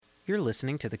You're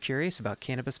listening to the Curious About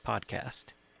Cannabis podcast.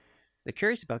 The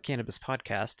Curious About Cannabis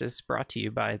podcast is brought to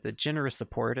you by the generous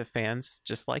support of fans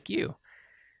just like you.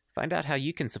 Find out how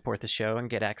you can support the show and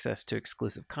get access to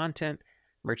exclusive content,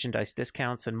 merchandise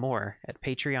discounts, and more at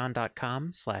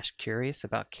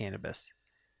patreon.com/curiousaboutcannabis.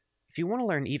 If you want to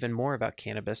learn even more about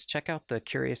cannabis, check out the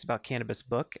Curious About Cannabis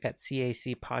book at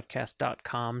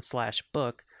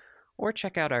cacpodcast.com/book, or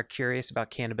check out our Curious About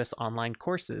Cannabis online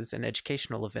courses and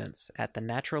educational events at the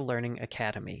Natural Learning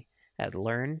Academy at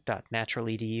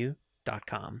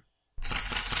learn.naturaledu.com.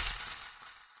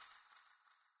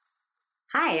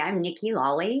 Hi, I'm Nikki,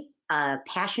 Lawley, a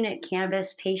passionate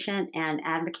cannabis patient and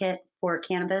advocate for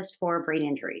cannabis for brain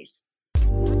injuries. We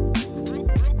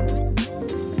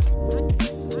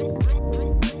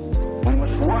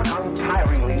must work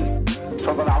untiringly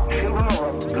so that our children are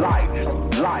obliged to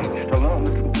learn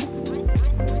the truth.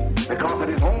 Because it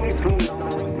is only through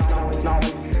knowledge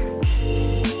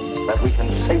that we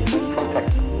can safely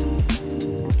protect them.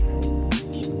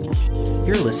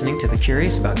 You're listening to the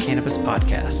Curious About Cannabis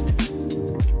podcast.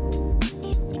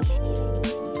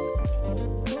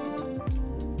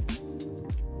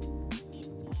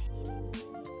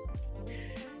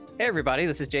 Hey everybody,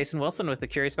 this is Jason Wilson with the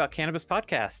Curious About Cannabis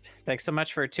podcast. Thanks so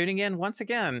much for tuning in once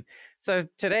again. So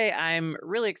today I'm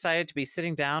really excited to be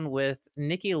sitting down with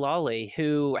Nikki Lawley,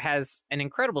 who has an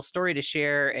incredible story to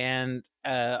share and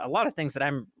a lot of things that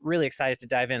I'm really excited to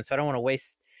dive in. So I don't want to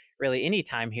waste really any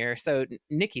time here. So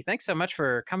Nikki, thanks so much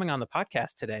for coming on the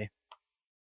podcast today.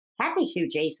 Happy to,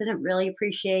 Jason. I really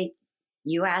appreciate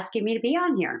you asking me to be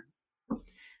on here.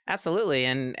 Absolutely.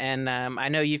 And I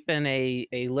know you've been a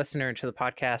listener to the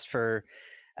podcast for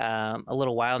a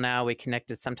little while now. We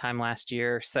connected sometime last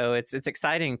year. So it's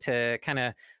exciting to kind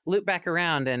of loop back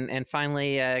around and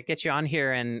finally get you on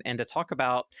here and to talk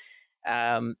about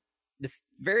this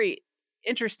very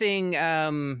interesting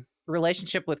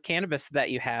relationship with cannabis that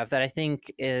you have that I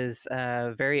think is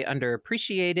very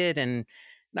underappreciated and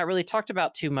not really talked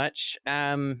about too much.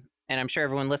 And I'm sure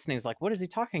everyone listening is like, what is he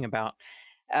talking about?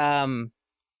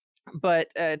 But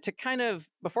to kind of,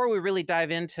 before we really dive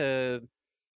into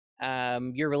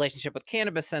your relationship with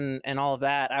cannabis and all of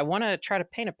that, I want to try to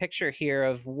paint a picture here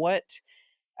of what,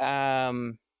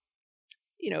 your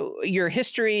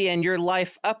history and your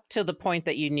life up to the point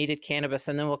that you needed cannabis.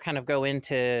 And then we'll kind of go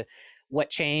into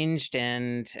what changed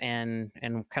and kind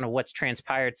of what's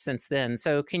transpired since then.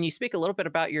 So can you speak a little bit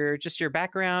about your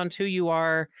background, who you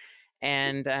are,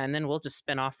 and then we'll just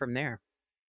spin off from there.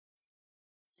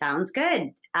 Sounds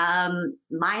good.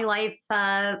 My life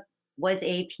was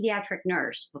a pediatric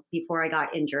nurse before I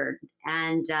got injured.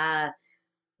 And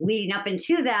leading up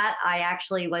into that, I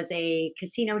actually was a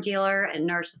casino dealer and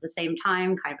nurse at the same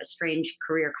time, kind of a strange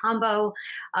career combo.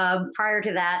 Prior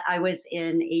to that, I was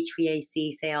in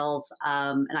HVAC sales,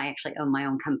 and I actually own my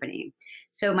own company.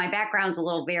 So my background's a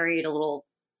little varied, a little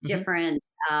different.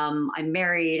 I'm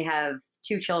married, have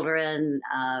 2 children,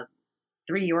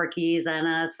 3 Yorkies and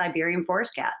a Siberian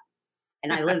forest cat.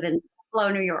 And I live in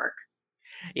Buffalo, New York.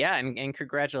 Yeah, and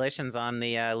congratulations on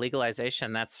the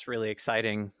legalization. That's really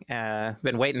exciting.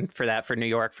 Been waiting for that for New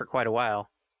York for quite a while.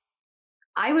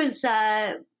 I was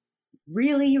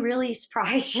really, really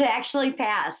surprised it actually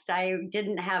passed. I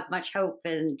didn't have much hope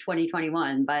in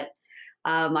 2021, but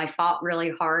I fought really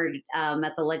hard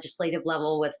at the legislative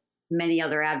level with many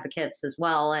other advocates as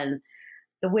well. And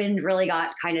the wind really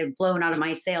got kind of blown out of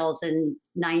my sails in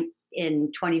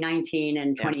 2019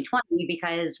 and 2020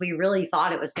 because we really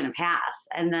thought it was going to pass.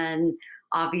 And then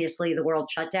obviously the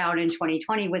world shut down in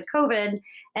 2020 with COVID.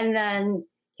 And then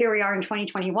here we are in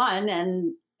 2021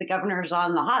 and the governor's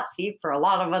on the hot seat for a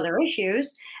lot of other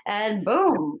issues. And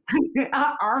boom,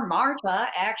 our MARTA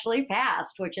actually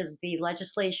passed, which is the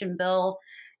legislation bill.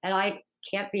 And I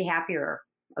can't be happier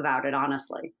about it,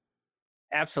 honestly.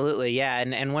 Absolutely. Yeah.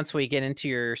 And once we get into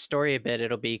your story a bit,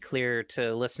 it'll be clear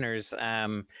to listeners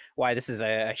why this is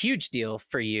a huge deal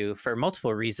for you for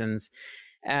multiple reasons.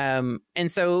 And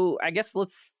so I guess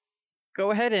let's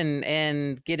go ahead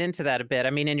and get into that a bit. I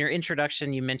mean, in your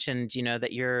introduction, you mentioned,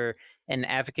 that you're an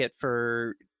advocate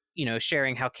for,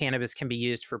 sharing how cannabis can be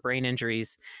used for brain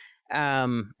injuries.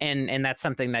 And that's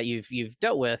something that you've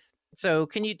dealt with. So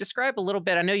can you describe a little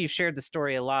bit? I know you've shared the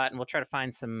story a lot, and we'll try to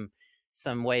find some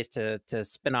ways to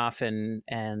spin off and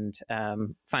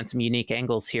find some unique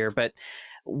angles here. But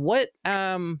what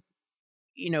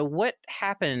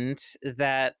happened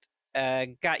that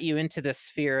got you into this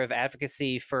sphere of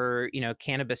advocacy for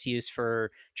cannabis use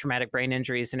for traumatic brain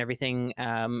injuries and everything?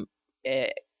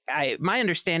 My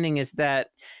understanding is that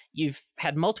you've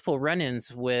had multiple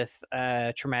run-ins with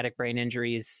traumatic brain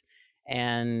injuries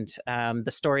And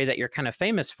the story that you're kind of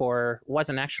famous for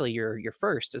wasn't actually your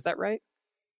first. Is that right?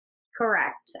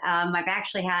 Correct. I've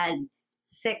actually had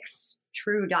 6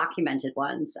 true documented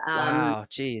ones. Wow.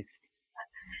 Geez.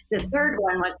 The third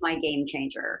one was my game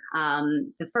changer.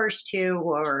 The first 2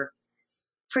 were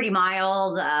pretty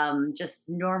mild, just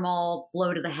normal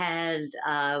blow to the head.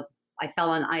 I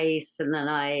fell on ice and then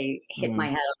I hit my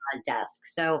head on a desk.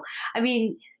 So, I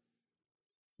mean,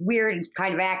 weird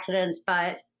kind of accidents,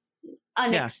 but Yeah.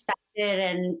 unexpected.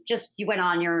 And just you went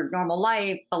on your normal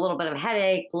life, a little bit of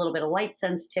headache, a little bit of light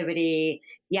sensitivity.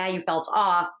 Yeah, you felt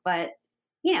off, but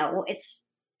it's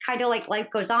kind of like life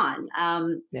goes on.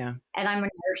 Yeah. And I'm a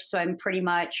nurse, so I'm pretty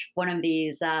much one of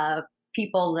these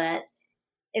people that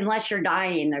unless you're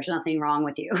dying, there's nothing wrong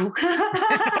with you.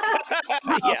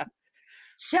 Yeah.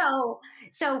 so,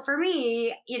 so for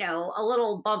me, a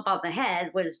little bump on the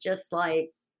head was just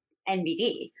like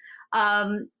NBD.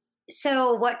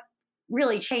 So what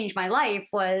really changed my life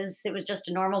was it was just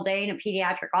a normal day in a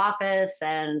pediatric office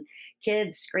and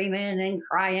kids screaming and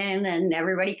crying and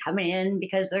everybody coming in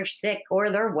because they're sick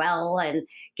or they're well and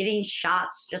getting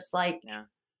shots just like Yeah.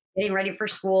 getting ready for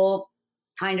school,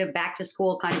 kind of back to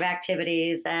school kind of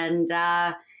activities. And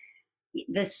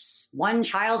this one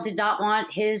child did not want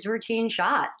his routine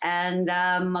shot. And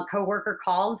a coworker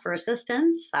called for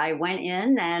assistance. I went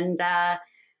in and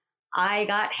I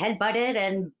got headbutted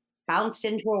and bounced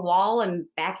into a wall and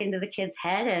back into the kid's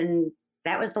head. And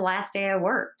that was the last day I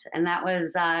worked. And that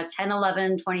was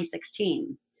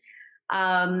 10/11/2016.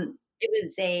 It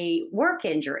was a work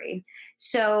injury.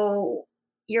 So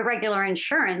your regular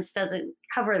insurance doesn't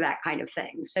cover that kind of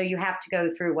thing. So you have to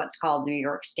go through what's called New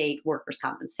York State workers'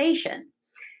 compensation.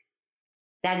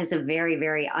 That is a very,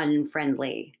 very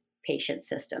unfriendly patient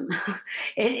system.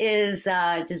 It is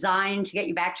designed to get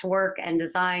you back to work and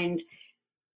designed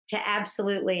to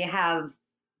absolutely have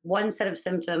one set of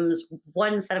symptoms,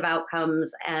 one set of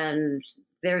outcomes, and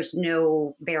there's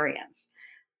no variance.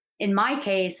 In my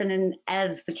case, and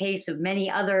as the case of many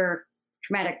other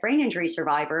traumatic brain injury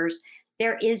survivors,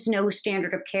 there is no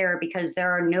standard of care because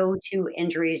there are no 2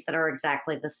 injuries that are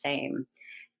exactly the same.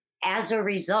 As a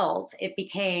result, it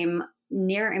became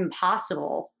near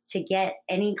impossible to get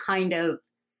any kind of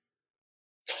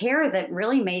care that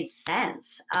really made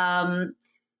sense.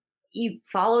 You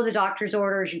follow the doctor's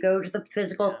orders, you go to the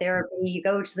physical therapy, you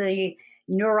go to the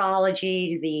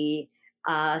neurology, the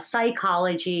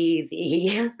psychology, the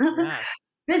Yeah.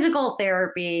 physical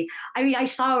therapy. I mean, I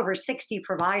saw over 60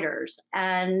 providers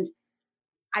and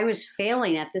I was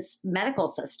failing at this medical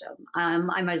system.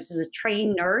 I was a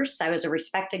trained nurse. I was a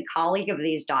respected colleague of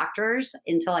these doctors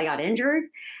until I got injured.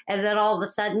 And then all of a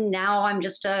sudden, now I'm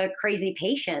just a crazy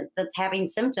patient that's having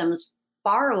symptoms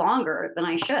far longer than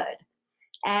I should.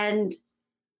 And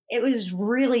it was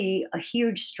really a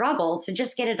huge struggle to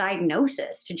just get a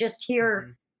diagnosis, to just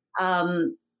hear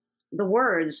the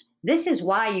words, this is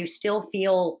why you still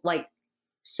feel like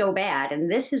so bad.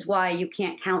 And this is why you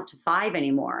can't count to 5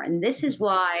 anymore. And this is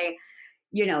why,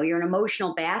 you're an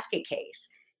emotional basket case.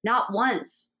 Not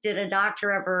once did a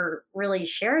doctor ever really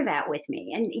share that with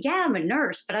me. And yeah, I'm a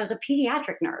nurse, but I was a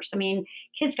pediatric nurse. I mean,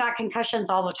 kids got concussions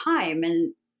all the time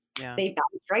and Yeah. they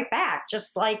bounced right back,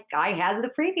 just like I had the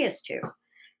previous 2.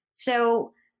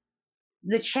 So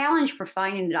the challenge for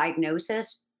finding a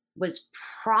diagnosis was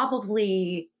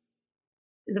probably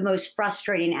the most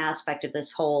frustrating aspect of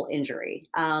this whole injury.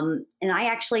 And I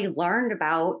actually learned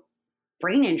about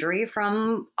brain injury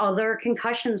from other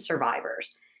concussion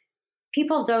survivors.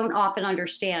 People don't often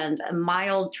understand a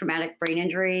mild traumatic brain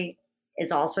injury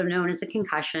is also known as a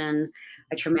concussion.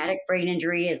 A traumatic brain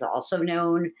injury is also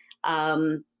known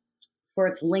for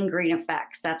its lingering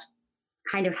effects. That's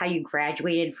kind of how you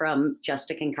graduated from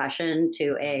just a concussion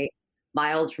to a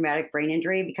mild traumatic brain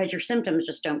injury because your symptoms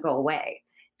just don't go away.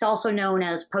 It's also known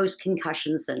as post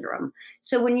concussion syndrome.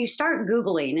 So when you start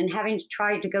Googling and having to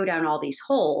try to go down all these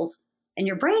holes and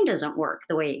your brain doesn't work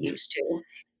the way it used to,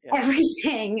 Yeah.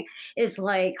 everything is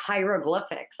like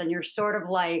hieroglyphics. And you're sort of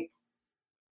like,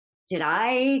 did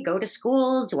I go to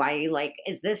school?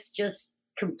 Is this just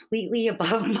completely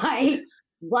above my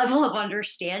level of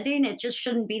understanding? It just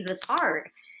shouldn't be this hard.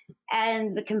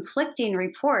 And the conflicting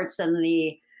reports and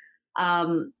the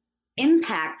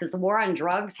impact that the war on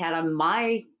drugs had on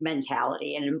my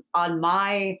mentality and on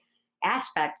my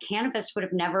aspect, cannabis would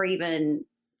have never even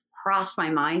crossed my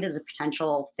mind as a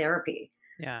potential therapy.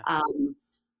 Yeah. Um,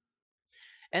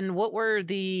 And what were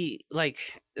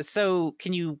so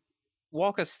can you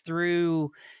walk us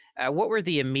through what were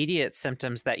the immediate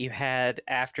symptoms that you had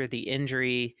after the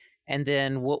injury? And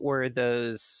then what were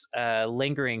those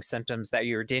lingering symptoms that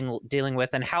you were dealing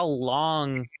with, and how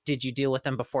long did you deal with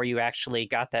them before you actually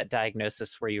got that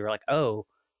diagnosis where you were like, oh,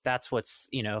 that's what's,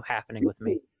 happening with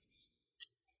me?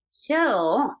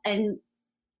 So, and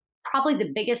probably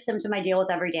the biggest symptom I deal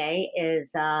with every day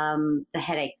is the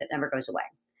headache that never goes away.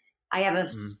 I have a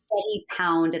steady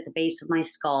pound at the base of my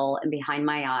skull and behind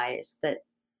my eyes that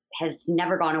has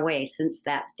never gone away since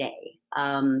that day.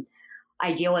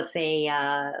 I deal with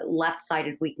a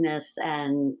left-sided weakness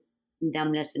and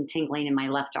numbness and tingling in my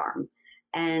left arm.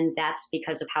 And that's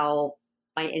because of how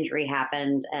my injury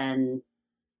happened and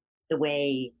the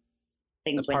way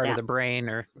things went Part down. of the brain,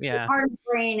 or yeah. Part of the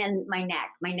brain and my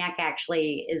neck. My neck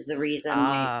actually is the reason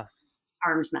my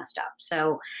arm's messed up.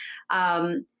 So,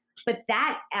 but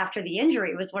that after the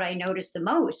injury was what I noticed the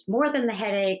most, more than the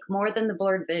headache, more than the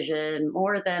blurred vision,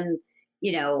 more than,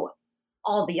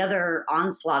 all the other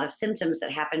onslaught of symptoms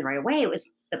that happened right away. It was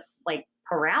the like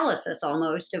paralysis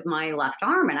almost of my left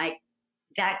arm. And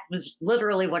that was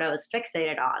literally what I was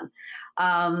fixated on.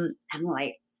 I'm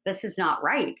like, this is not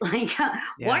right. Like,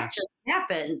 what just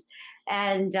happened?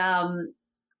 And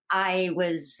I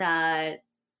was,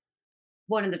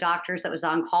 one of the doctors that was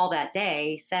on call that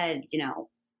day said,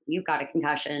 you've got a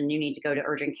concussion, you need to go to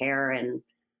urgent care, and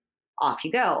off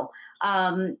you go.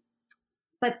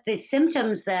 But the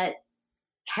symptoms that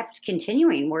kept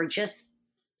continuing were just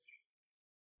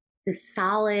the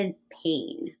solid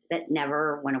pain that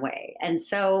never went away. And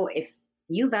so if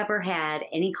you've ever had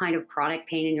any kind of chronic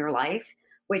pain in your life,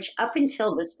 which up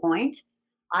until this point,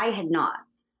 I had not.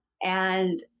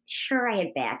 And sure, I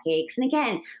had backaches. And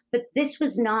again, but this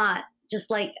was not just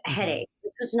like a headache.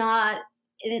 This was not,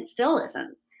 and it still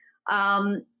isn't.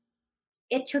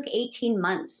 It took 18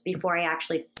 months before I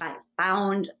actually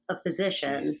found a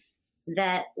physician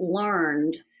that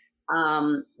learned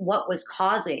what was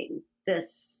causing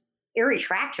this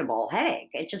irretractable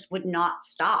headache. It just would not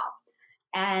stop.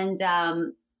 And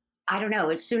I don't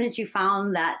know, as soon as you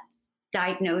found that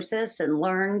diagnosis and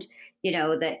learned,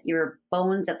 that your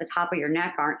bones at the top of your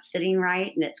neck aren't sitting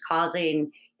right and it's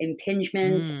causing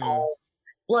impingement of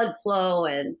blood flow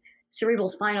and cerebral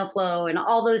spinal flow and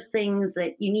all those things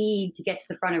that you need to get to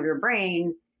the front of your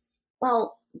brain,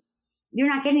 well, you're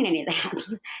not getting any of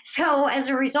that. So as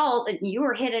a result, you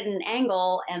were hit at an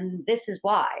angle, and this is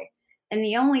why. And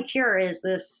the only cure is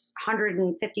this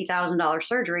 $150,000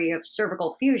 surgery of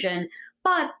cervical fusion.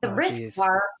 But the risks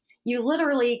are you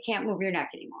literally can't move your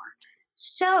neck anymore.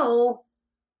 So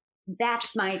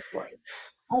that's my choice.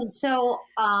 And so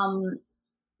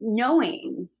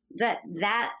knowing that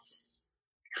that's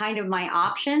kind of my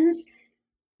options,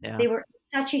 they were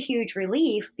such a huge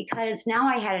relief, because now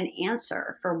I had an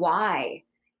answer for why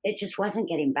it just wasn't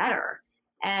getting better.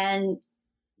 And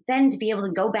then to be able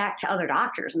to go back to other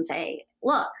doctors and say,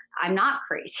 look, I'm not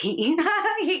crazy.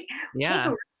 Take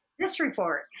this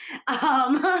report.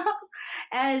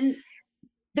 And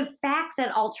the fact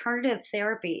that alternative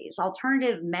therapies,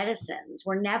 alternative medicines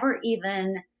were never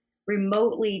even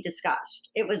remotely discussed.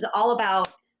 It was all about,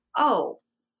 oh,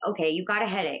 okay, you've got a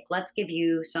headache. Let's give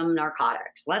you some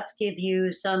narcotics. Let's give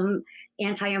you some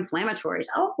anti-inflammatories.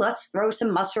 Oh, let's throw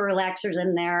some muscle relaxers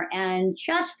in there. And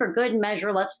just for good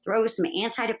measure, let's throw some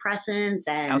antidepressants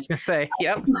and I was going to say,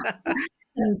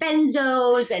 some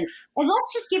benzos. And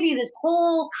let's just give you this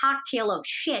whole cocktail of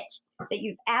shit that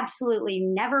you've absolutely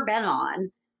never been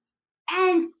on.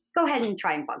 And go ahead and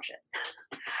try and function.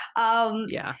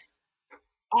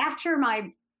 After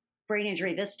my brain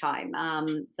injury this time,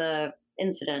 the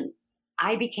incident,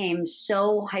 I became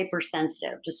so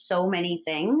hypersensitive to so many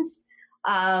things,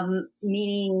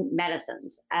 meaning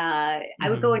medicines. I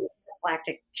would go into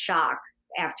anaphylactic shock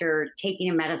after taking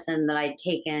a medicine that I'd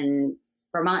taken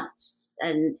for months.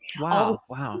 And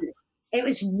it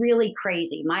was really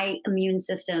crazy. My immune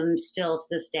system still to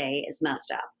this day is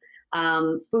messed up.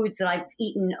 Foods that I've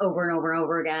eaten over and over and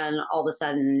over again, all of a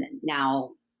sudden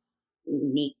now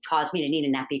cause me to need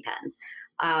an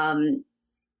EpiPen.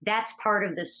 That's part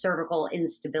of this cervical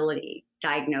instability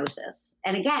diagnosis.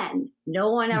 And again,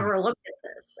 no one ever looked at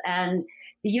this. And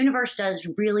the universe does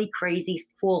really crazy,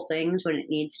 cool things when it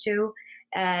needs to.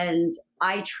 And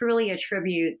I truly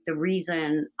attribute the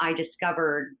reason I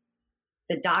discovered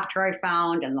the doctor I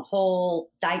found and the whole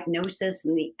diagnosis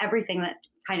and everything that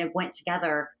kind of went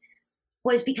together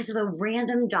was because of a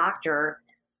random doctor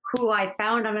who I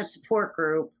found on a support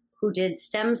group who did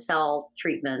stem cell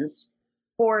treatments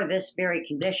for this very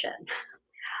condition.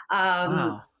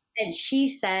 And she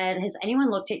said, has anyone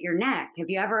looked at your neck? Have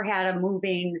you ever had a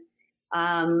moving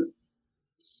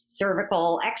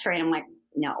cervical x-ray? And I'm like,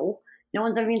 no. No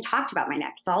one's ever even talked about my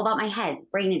neck. It's all about my head,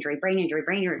 brain injury, brain injury,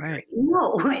 brain injury. Right.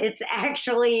 No, it's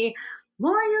actually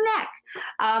more in your neck.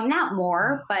 Not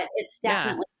more, but it's Yeah.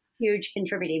 definitely a huge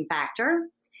contributing factor.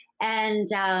 And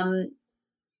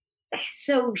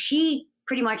so she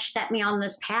pretty much set me on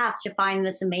this path to find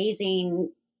this amazing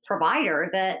provider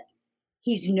that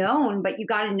he's known, but you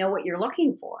got to know what you're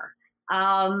looking for.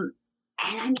 And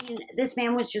I mean, this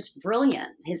man was just brilliant.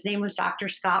 His name was Dr.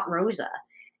 Scott Rosa.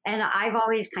 And I've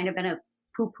always kind of been a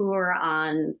poo pooer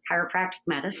on chiropractic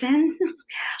medicine.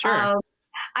 Sure.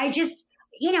 I just,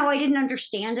 I didn't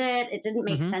understand it. It didn't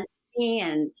make Hmm. sense to me.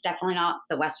 And it's definitely not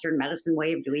the Western medicine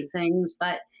way of doing things.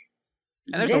 But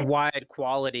And there's a this, wide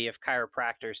quality of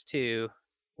chiropractors too,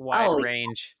 wide oh,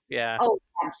 range. Yeah. oh,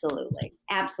 absolutely.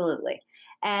 Absolutely.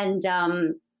 And,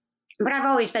 but I've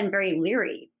always been very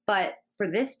leery. But for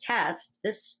this test,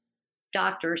 this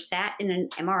doctor sat in an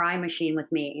MRI machine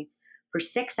with me for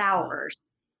 6 hours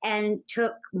and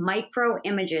took micro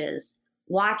images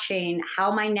watching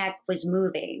how my neck was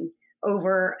moving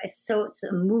over. So it's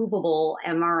a movable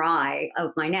MRI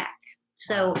of my neck.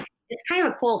 So Wow. it's kind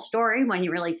of a cool story when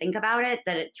you really think about it,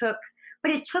 but it took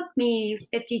me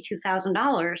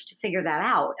 $52,000 to figure that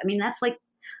out. I mean, that's like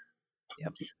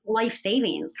Yep. life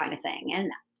savings kind of thing.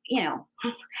 And,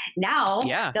 now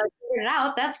Yeah. that I figured it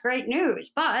out, that's great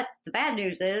news. But the bad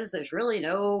news is there's really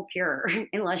no cure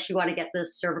unless you want to get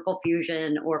this cervical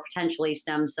fusion or potentially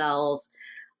stem cells.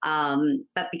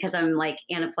 But because I'm like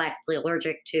anaphylactically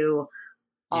allergic to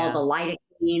all the Yeah.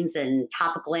 lidocaines and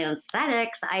topical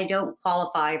anesthetics, I don't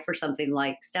qualify for something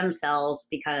like stem cells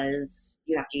because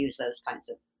you have to use those kinds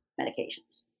of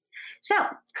medications. So,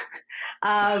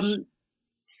 Gosh. um,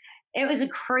 it was a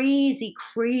crazy,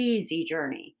 crazy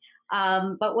journey.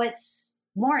 But what's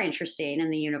more interesting in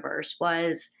the universe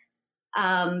was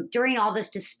during all this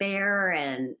despair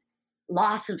and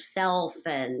loss of self,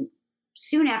 and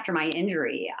soon after my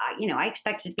injury, I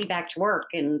expected to be back to work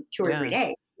in 2 or 3 Yeah.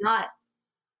 days, not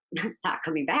not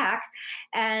coming back.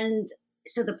 And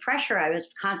so the pressure I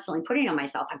was constantly putting on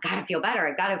myself, I've got to feel better.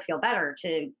 I've got to feel better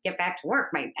to get back to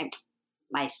work.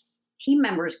 My team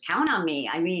members count on me.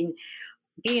 I mean,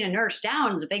 being a nurse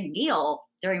down is a big deal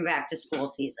during back to school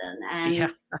season. Yeah.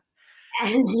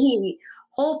 And the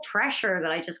whole pressure that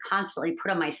I just constantly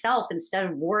put on myself instead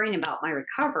of worrying about my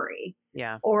recovery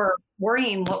Yeah. or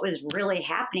worrying what was really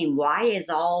happening. Why is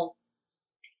all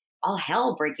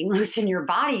hell breaking loose in your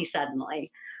body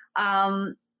suddenly?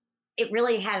 Um, it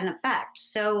really had an effect.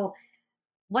 So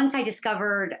once I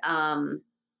discovered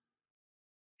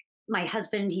my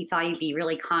husband, he thought he'd be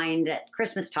really kind at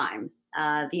Christmas time.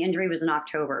 The injury was in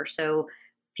October. So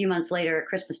a few months later at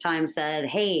Christmas time said,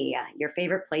 "Hey, your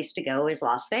favorite place to go is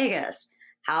Las Vegas.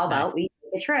 How Nice. about we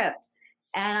take a trip?"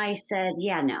 And I said,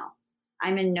 "Yeah, no,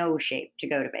 I'm in no shape to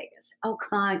go to Vegas." "Oh,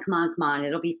 come on, come on, come on.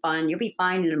 It'll be fun. You'll be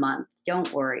fine in a month.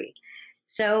 Don't worry."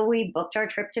 So we booked our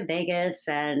trip to Vegas,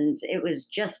 and it was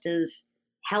just as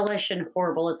hellish and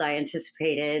horrible as I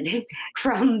anticipated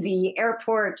from the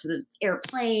airport to the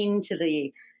airplane to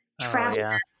the Oh travel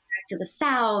yeah. to the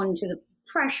sound to the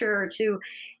pressure to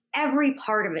every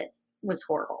part of it was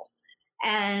horrible.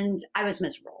 And I was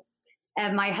miserable.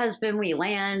 And my husband, we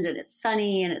land and it's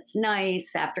sunny and it's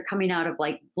nice after coming out of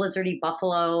like blizzardy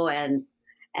Buffalo, and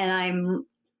I'm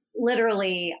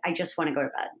literally, I just want to go to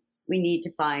bed. We need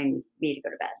to find me to go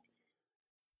to bed.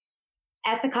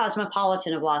 At the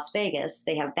Cosmopolitan of Las Vegas,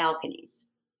 they have balconies.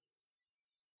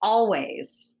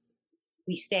 Always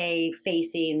we stay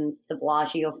facing the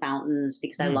Bellagio fountains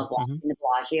because I love Mm-hmm. watching the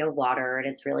Bellagio water and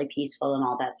it's really peaceful and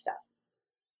all that stuff.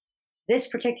 This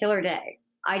particular day,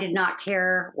 I did not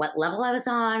care what level I was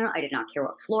on. I did not care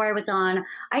what floor I was on.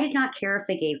 I did not care if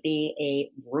they gave me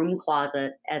a room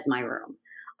closet as my room.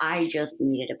 I just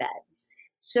needed a bed.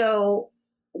 So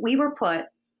we were put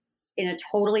in a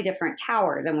totally different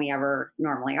tower than we ever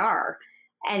normally are.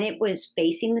 And it was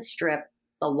facing the strip,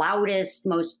 the loudest,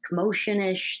 most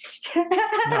commotion-ish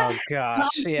Oh gosh.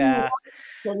 Yeah.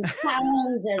 and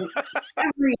sounds and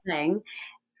everything.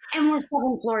 And we're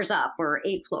 7 floors up, or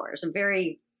 8 floors, a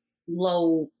very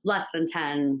low, less than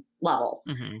 10 level.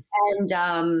 Hmm.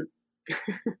 And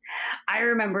I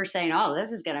remember saying, "Oh,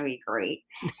 this is going to be great."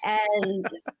 And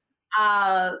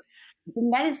the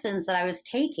medicines that I was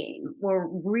taking were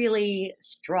really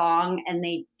strong, and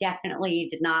they definitely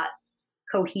did not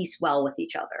cohese well with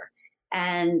each other.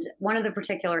 And one of the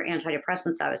particular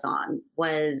antidepressants I was on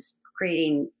was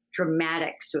creating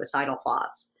dramatic suicidal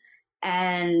thoughts.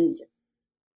 And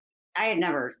I had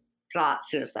never thought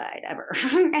suicide ever.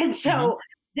 And Hmm. so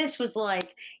this was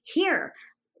like, here,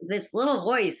 this little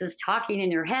voice is talking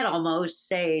in your head almost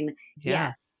saying, "Yeah,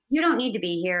 Yeah. you don't need to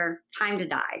be here. Time to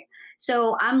die."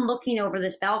 So I'm looking over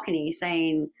this balcony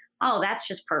saying, oh, that's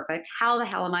just perfect. How the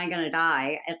hell am I going to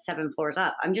die at 7 floors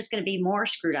up? I'm just going to be more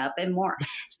screwed up and more.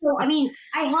 So, I mean,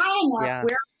 I had enough Yeah.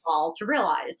 wherewithal to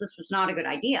realize this was not a good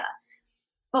idea.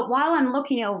 But while I'm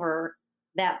looking over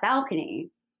that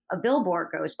balcony, a billboard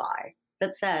goes by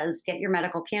that says, get your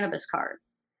medical cannabis card.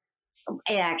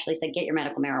 It actually said, get your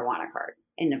medical marijuana card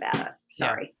in Nevada.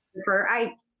 Sorry.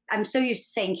 I'm so used to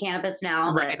saying cannabis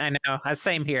now. Right, I know.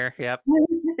 Same here. Yep.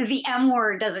 The M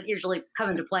word doesn't usually come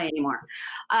into play anymore.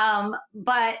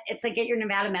 But it's like, get your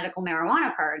Nevada medical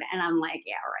marijuana card. And I'm like,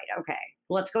 yeah, right. Okay.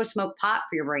 Let's go smoke pot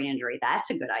for your brain injury. That's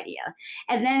a good idea.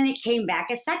 And then it came back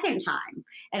a second time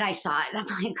and I saw it and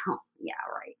I'm like, oh, yeah,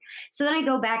 right. So then I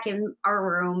go back in our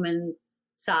room and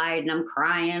side and I'm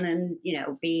crying and,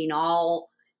 being all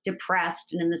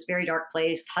depressed and in this very dark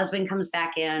place. Husband comes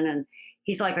back in and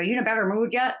he's like, are you in a better mood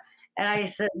yet? And I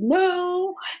said,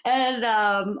 no. And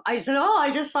I said, oh,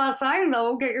 I just saw a sign,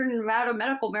 though. Get your Nevada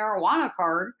medical marijuana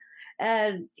card.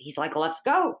 And he's like, let's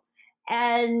go.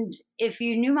 And if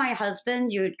you knew my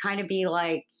husband, you would kind of be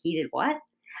like, he did what?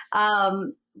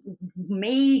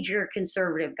 Major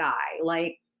conservative guy.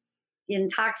 Like,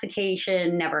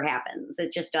 intoxication never happens.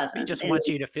 It just doesn't. He just wants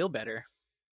you to feel better.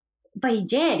 But he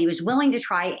did. He was willing to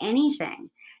try anything.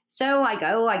 So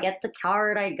I get the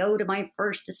card, I go to my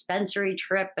first dispensary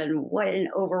trip, and what an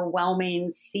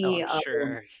overwhelming sea of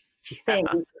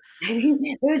things.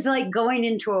 It was like going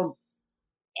into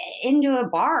a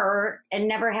bar and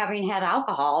never having had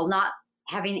alcohol, not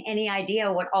having any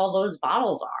idea what all those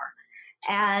bottles are.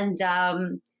 And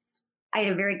I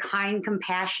had a very kind,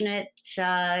 compassionate,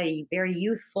 very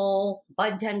youthful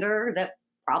bud tender that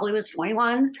probably was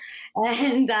 21.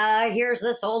 And here's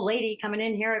this old lady coming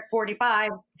in here at 45,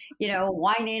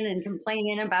 whining and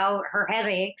complaining about her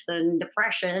headaches and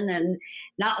depression and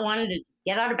not wanting to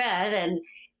get out of bed. And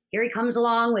here he comes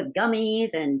along with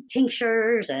gummies and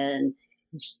tinctures and,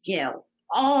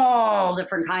 all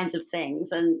different kinds of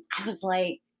things. And I was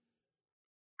like,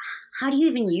 how do you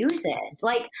even use it?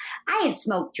 Like, I had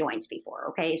smoked joints before.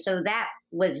 Okay. So that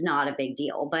was not a big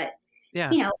deal, but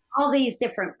all these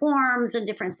different forms and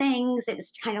different things. It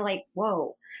was kind of like,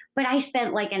 whoa. But I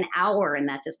spent like an hour in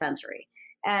that dispensary.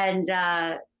 And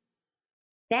that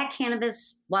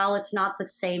cannabis, while it's not the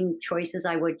same choices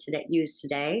I would use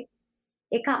today,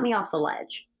 it got me off the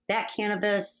ledge. That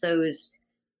cannabis, those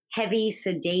heavy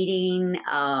sedating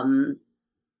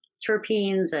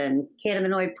terpenes and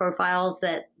cannabinoid profiles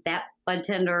that bud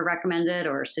tender recommended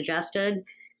or suggested,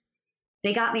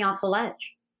 they got me off the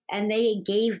ledge. And they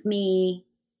gave me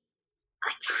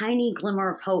a tiny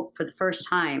glimmer of hope for the first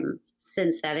time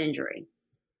since that injury.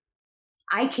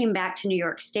 I came back to New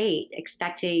York State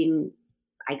expecting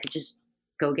I could just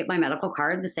go get my medical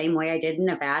card the same way I did in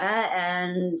Nevada.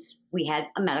 And we had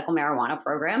a medical marijuana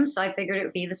program. So I figured it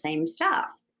would be the same stuff.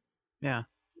 Yeah.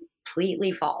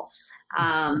 Completely false.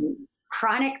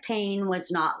 Chronic pain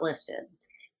was not listed.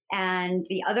 And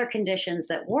the other conditions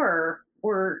that were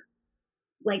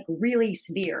like really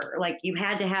severe. Like you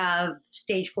had to have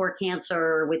stage 4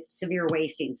 cancer with severe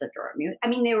wasting syndrome. I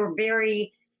mean, they were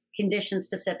very condition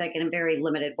specific in a very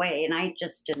limited way. And I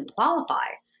just didn't qualify.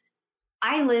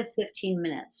 I live 15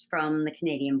 minutes from the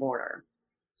Canadian border.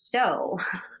 So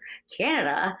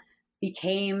Canada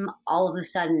became all of a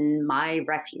sudden my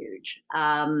refuge.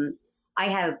 I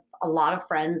have a lot of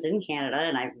friends in Canada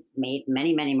and I've made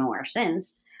many, many more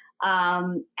since.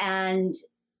 And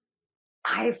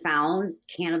I found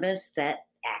cannabis that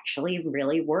actually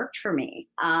really worked for me.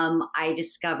 I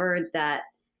discovered that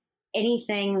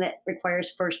anything that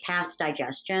requires first pass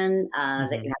digestion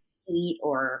that you have to eat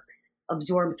or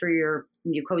absorb through your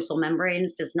mucosal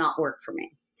membranes does not work for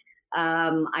me.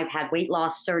 I've had weight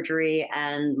loss surgery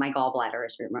and my gallbladder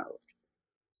is removed.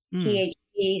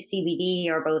 THC, CBD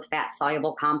are both fat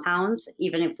soluble compounds.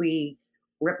 Even if we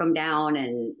rip them down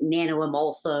and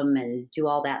nano-emulse them and do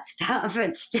all that stuff,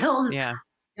 it still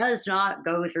does not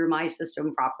go through my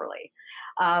system properly.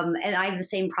 And I have the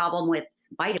same problem with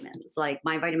vitamins. Like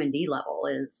my vitamin D level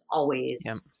is always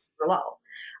super low.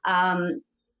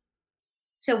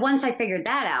 So once I figured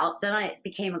that out, then it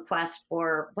became a quest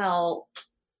for, well,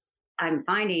 I'm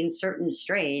finding certain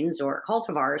strains or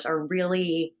cultivars are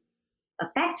really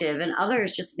effective and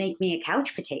others just make me a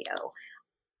couch potato.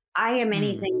 I am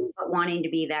anything but wanting to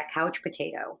be that couch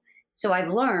potato. So I've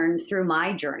learned through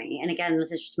my journey, and again,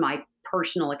 this is just my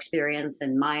personal experience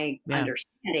and my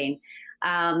understanding,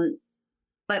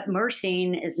 but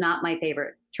myrcene is not my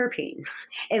favorite terpene,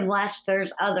 unless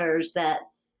there's others that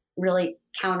really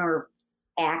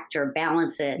counteract or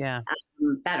balance it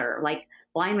better, like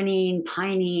limonene,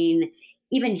 pinene,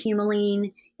 even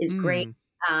humulene is great.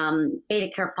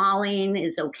 Beta carotene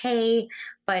is okay,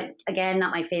 but again,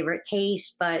 not my favorite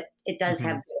taste, but it does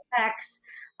have good effects.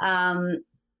 And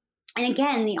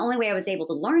again, the only way I was able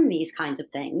to learn these kinds of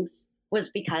things was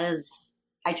because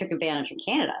I took advantage in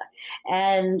Canada.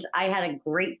 And I had a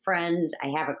great friend, I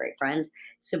have a great friend,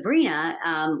 Sabrina,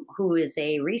 who is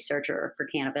a researcher for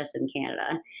cannabis in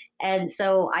Canada. And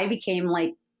so I became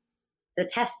like the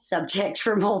test subject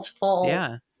for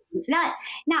multiple, it's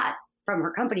not from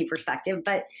her company perspective,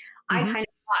 but I kind of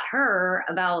taught her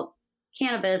about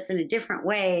cannabis in a different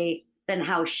way than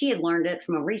how she had learned it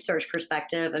from a research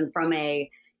perspective and from a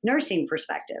nursing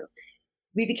perspective.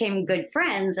 We became good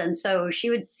friends. And so she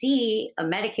would see a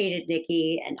medicated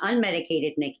Nikki and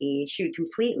unmedicated Nikki. She would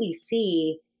completely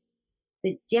see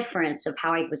the difference of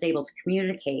how I was able to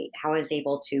communicate, how I was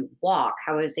able to walk,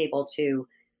 how I was able to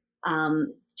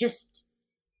just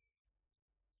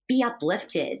be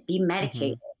uplifted, be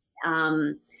medicated,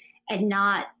 and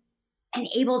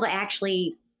able to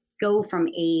actually go from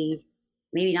A,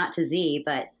 maybe not to Z,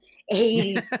 but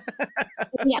A to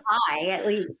I, at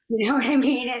least, you know what I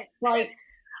mean? It's like,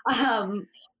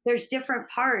 there's different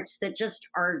parts that just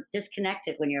are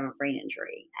disconnected when you have a brain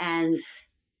injury. And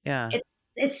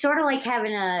it's sort of like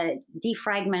having a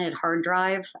defragmented hard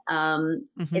drive.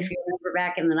 If you remember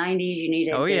back in the 90s, you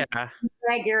needed to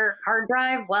defrag your hard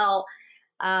drive. Well,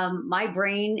 my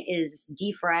brain is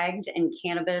defragged and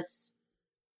cannabis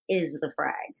is the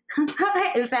frag,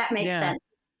 if that makes sense.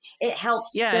 It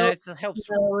helps. And it helps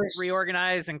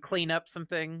reorganize and clean up some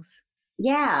things.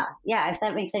 Yeah, if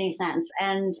that makes any sense.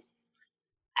 And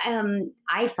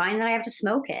I find that I have to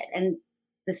smoke it. And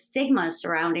the stigma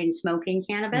surrounding smoking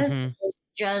cannabis is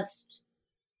just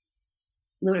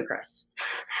ludicrous.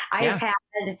 I have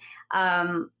had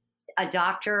a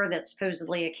doctor that's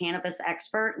supposedly a cannabis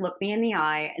expert look me in the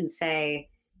eye and say,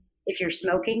 if you're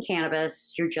smoking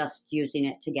cannabis, you're just using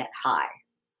it to get high.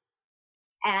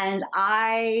 And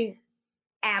I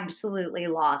absolutely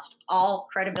lost all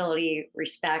credibility,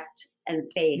 respect,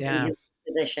 and faith in his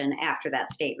position after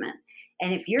that statement.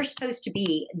 And if you're supposed to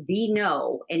be the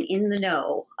know and in the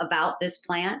know about this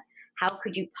plant, how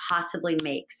could you possibly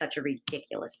make such a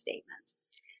ridiculous statement?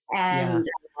 And,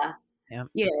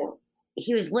 you know,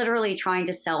 he was literally trying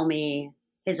to sell me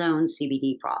his own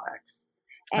CBD products.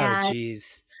 And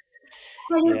it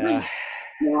was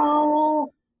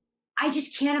so, I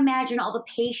just can't imagine all the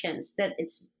patients that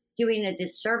it's doing a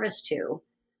disservice to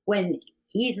when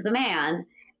he's the man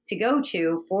to go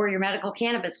to for your medical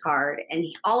cannabis card. And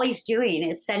all he's doing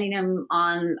is sending him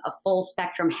on a full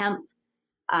spectrum hemp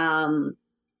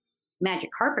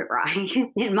magic carpet ride,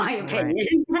 in my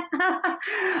opinion,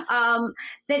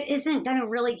 that isn't going to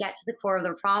really get to the core of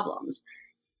their problems.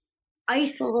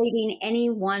 Isolating any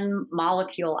one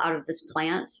molecule out of this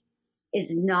plant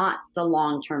is not the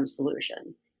long-term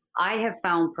solution. I have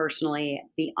found personally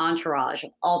the entourage of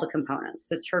all the components,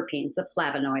 the terpenes, the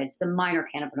flavonoids, the minor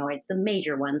cannabinoids, the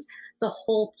major ones, the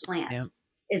whole plant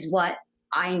is what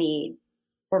I need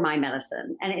for my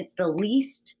medicine. And it's the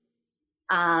least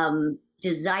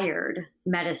desired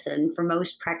medicine for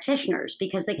most practitioners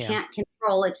because they can't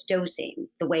control its dosing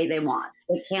the way they want.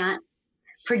 They can't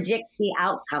predict the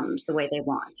outcomes the way they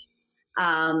want.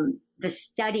 The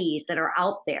studies that are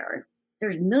out there,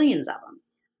 there's millions of them,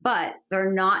 but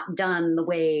they're not done the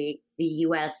way the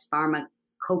U.S.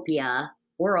 pharmacopoeia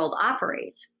world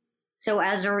operates. So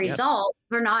as a result,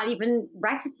 they're not even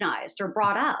recognized or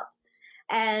brought up.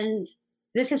 And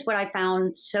this is what I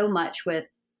found so much with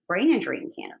brain injury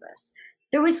in cannabis.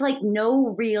 There was like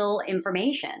no real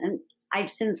information. And I've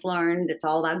since learned it's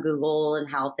all about Google and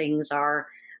how things are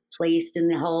placed in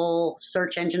the whole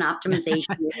search engine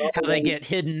optimization. How they get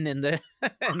hidden in the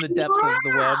in the depths of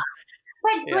the web.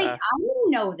 But like, I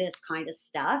didn't know this kind of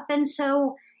stuff. And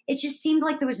so it just seemed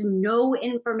like there was no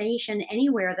information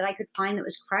anywhere that I could find that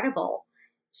was credible.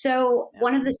 So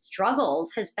one of the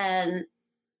struggles has been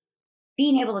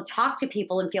being able to talk to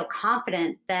people and feel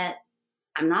confident that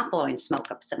I'm not blowing smoke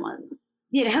up someone,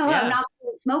 you know, I'm not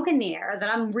blowing smoke in the air,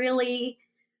 that I'm really,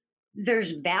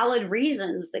 there's valid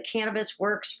reasons that cannabis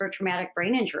works for traumatic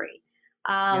brain injury.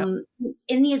 In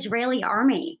the Israeli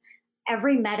army,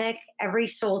 every medic, every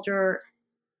soldier,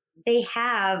 they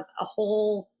have a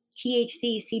whole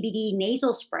THC CBD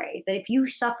nasal spray that if you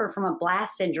suffer from a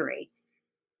blast injury,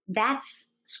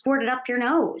 that's squirted up your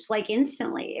nose like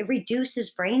instantly. It reduces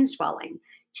brain swelling.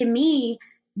 To me,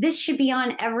 this should be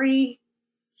on every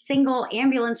single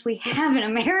ambulance we have in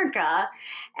America.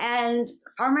 And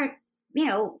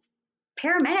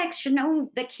paramedics should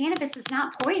know that cannabis is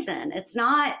not poison. It's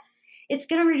not, it's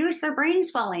going to reduce their brain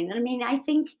swelling. And I mean, I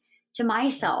think to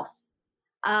myself,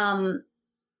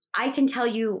 I can tell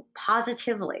you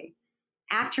positively,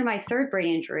 after my third brain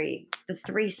injury, the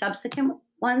 3 subsequent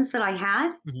ones that I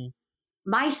had, Mhm.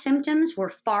 my symptoms were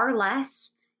far less,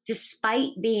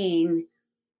 despite being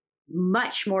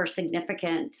much more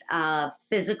significant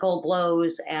physical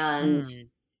blows and Mm,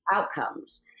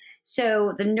 outcomes.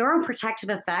 So the neuroprotective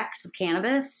effects of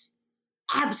cannabis,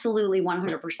 absolutely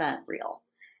 100% real.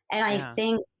 And I yeah.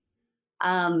 think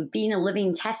being a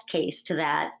living test case to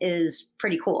that is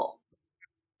pretty cool.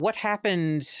 What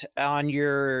happened on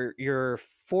your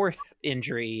fourth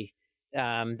injury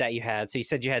that you had? So you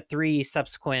said you had 3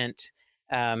 subsequent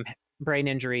brain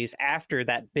injuries after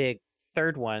that big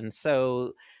third one.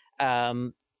 So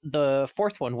the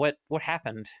fourth one, what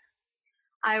happened?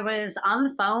 I was on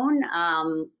the phone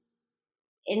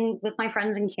in with my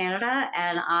friends in Canada,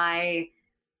 and I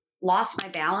lost my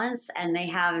balance. And they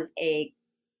have a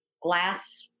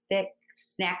glass thick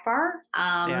snack bar,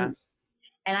 Yeah.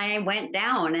 and I went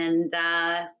down and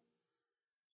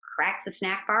cracked the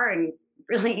snack bar and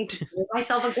really gave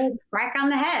myself a good crack on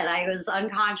the head. I was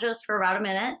unconscious for about a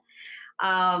minute.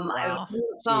 I was Wow. on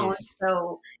the phone, Jeez.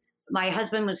 so my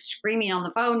husband was screaming on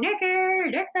the phone, Nikki,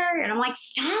 Nikki, and I'm like,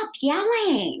 stop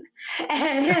yelling.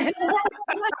 And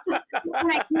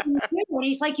when I came to, and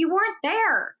he's like, you weren't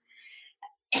there.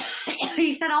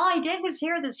 He said, all I did was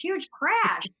hear this huge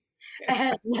crash,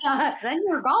 and then you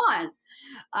were gone.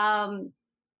 Um,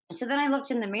 so then I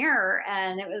looked in the mirror,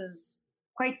 and it was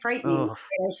quite frightening Oh.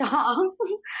 what I saw.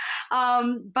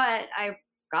 But I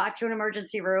got to an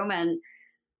emergency room, and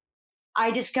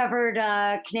I discovered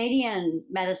Canadian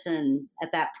medicine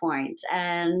at that point.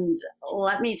 And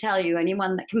let me tell you,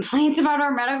 anyone that complains about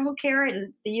our medical care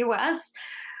in the US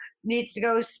needs to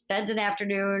go spend an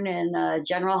afternoon in a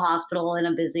general hospital in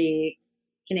a busy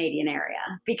Canadian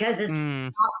area, because it's Mm.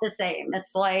 not the same.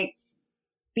 It's like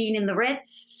being in the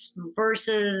Ritz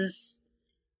versus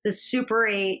the Super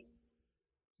 8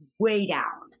 way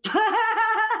down.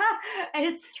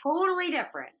 It's totally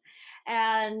different.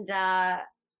 And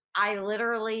I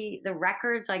literally, the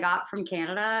records I got from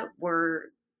Canada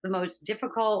were the most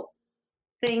difficult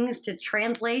things to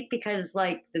translate, because,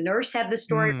 like, the nurse had the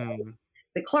story right, Mm.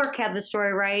 the clerk had the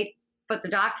story right, but the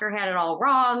doctor had it all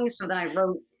wrong. So then I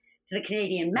wrote to the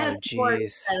Canadian Oh, Medical Board and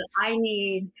geez. said, I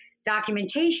need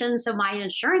documentation so my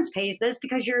insurance pays this,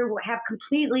 because you have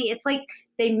completely, it's like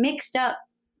they mixed up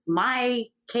my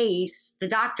case, the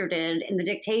doctor did, in the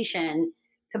dictation,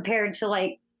 compared to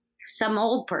like some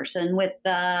old person with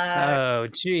the Oh,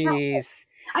 geez.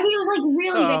 I mean, it was like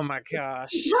really bad. Oh my It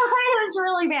gosh. was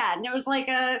really bad. And it was like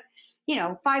a,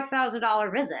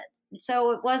 $5,000 visit.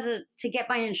 So it wasn't, to get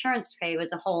my insurance to pay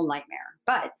was a whole nightmare.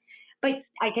 But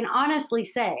I can honestly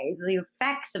say the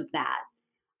effects of that,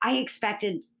 I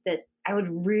expected that I would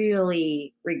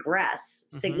really regress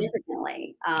Hmm.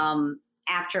 significantly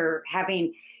after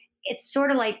having, it's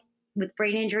sort of like with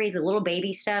brain injury, the little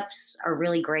baby steps are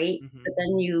really great, Hmm. but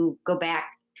then you go back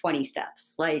 20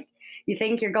 steps. Like, you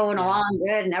think you're going Yeah. along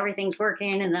good and everything's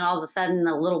working, and then all of a sudden,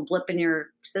 a little blip in your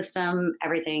system,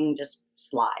 everything just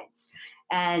slides.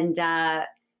 And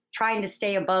trying to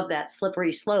stay above that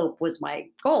slippery slope was my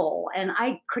goal. And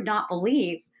I could not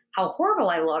believe how horrible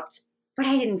I looked, but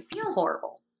I didn't feel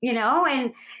horrible,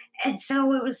 And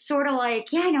so it was sort of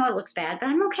like, yeah, I know it looks bad, but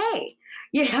I'm okay.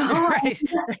 You know, Right.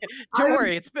 Don't I,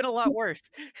 worry, it's been a lot worse.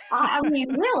 I mean,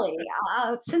 really,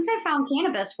 since I found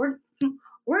cannabis,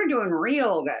 we're doing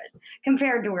real good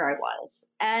compared to where I was,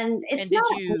 and And it's not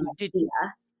did a you did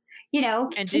panacea, you know.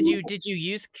 and did Can, you did you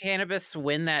use cannabis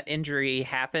when that injury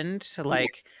happened?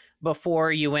 Like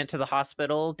before you went to the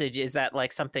hospital? Is that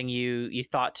like something you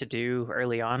thought to do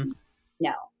early on?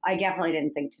 no, I definitely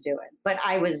didn't think to do it, but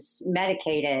I was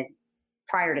medicated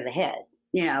prior to the hit,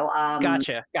 you know.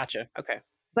 Gotcha. Gotcha. Okay.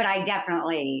 But I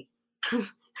definitely,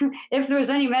 if there was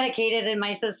any medicated in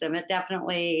my system, it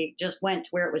definitely just went to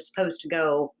where it was supposed to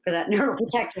go for that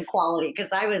neuroprotective quality.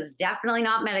 Because I was definitely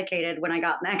not medicated when I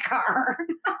got in that car.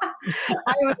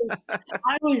 I was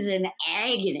I was in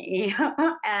agony,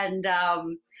 and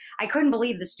I couldn't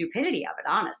believe the stupidity of it.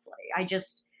 Honestly,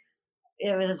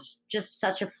 it was just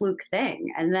such a fluke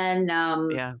thing. And then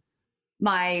Yeah.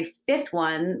 my fifth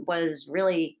one was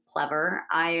really clever.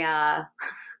 I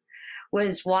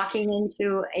was walking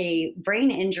into a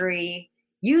brain injury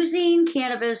using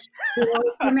cannabis for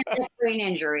traumatic brain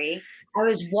injury. I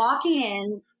was walking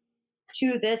in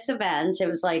to this event. It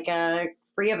was like a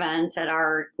free event at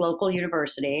our local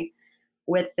university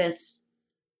with this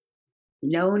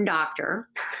known doctor,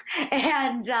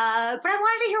 and but I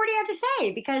wanted to hear what he had to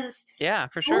say, because Yeah,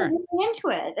 for I was sure. really into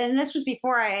it, and this was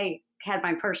before I had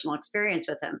my personal experience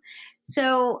with him.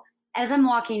 So as I'm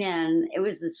walking in, it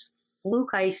was this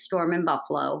fluke ice storm in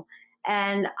Buffalo,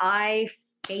 and I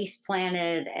face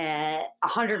planted at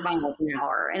 100 miles an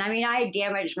hour. And I mean, I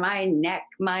damaged my neck,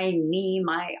 my knee,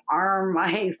 my arm,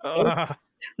 my Ugh.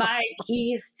 my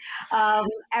keys,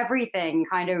 everything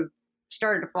kind of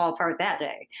started to fall apart that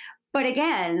day. But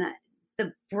again,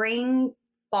 the brain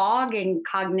fog and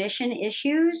cognition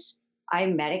issues, I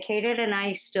medicated and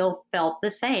I still felt the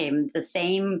same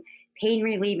pain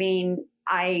relieving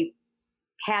I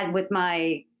had with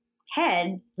my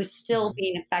head was still Mhm.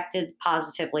 being affected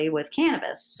positively with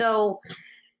cannabis. So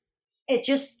it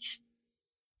just,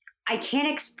 I can't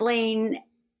explain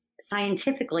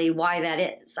scientifically why that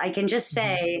is. I can just Mhm.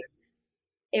 say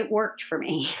it worked for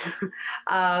me.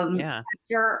 Yeah.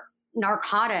 After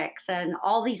narcotics and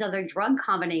all these other drug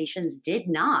combinations did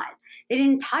not. They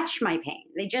didn't touch my pain.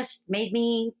 They just made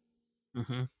me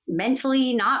Mhm.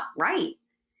 mentally not right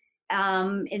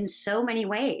in so many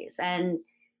ways. And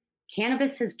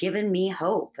cannabis has given me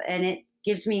hope, and it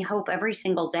gives me hope every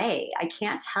single day. I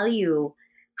can't tell you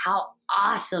how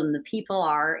awesome the people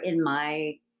are in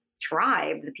my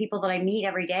tribe, the people that I meet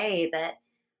every day that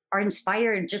are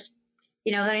inspired just,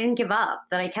 that I didn't give up,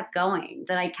 that I kept going,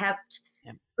 that I kept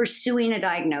Yep. pursuing a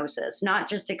diagnosis, not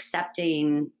just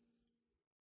accepting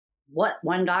what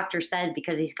one doctor said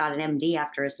because he's got an MD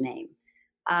after his name.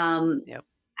 Um, Yep.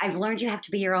 I've learned you have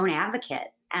to be your own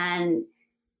advocate. And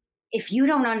if you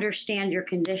don't understand your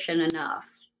condition enough,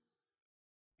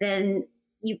 then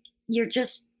you you're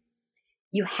just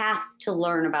you have to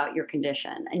learn about your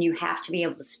condition, and you have to be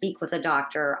able to speak with a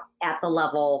doctor at the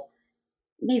level,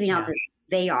 maybe not Yeah. that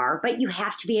they are, but you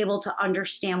have to be able to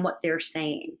understand what they're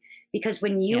saying, because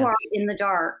when you Yeah. are in the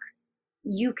dark,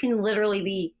 you can literally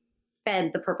be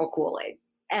fed the purple Kool-Aid.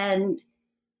 And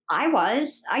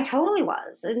I totally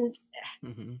was.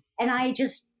 Mhm. And I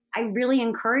really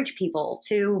encourage people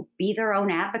to be their own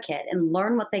advocate and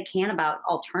learn what they can about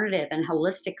alternative and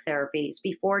holistic therapies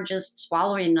before just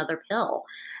swallowing another pill.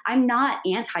 I'm not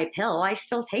anti pill, I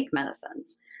still take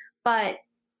medicines, but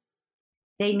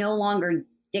they no longer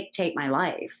dictate my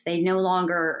life. They no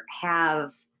longer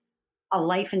have a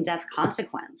life and death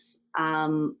consequence.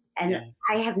 And Yeah.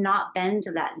 I have not been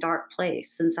to that dark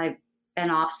place since I've been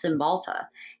off Cymbalta.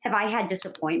 Have I had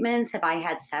disappointments? Have I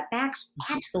had setbacks?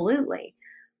 Absolutely.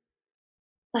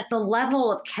 But the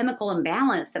level of chemical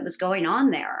imbalance that was going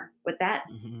on there with that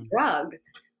Mhm. drug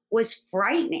was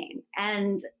frightening.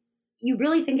 And you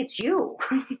really think it's you.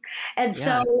 And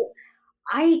so Yeah.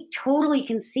 I totally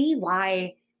can see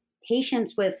why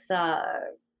patients with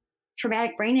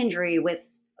traumatic brain injury, with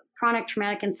chronic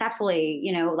traumatic encephaly,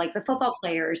 like the football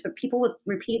players, the people with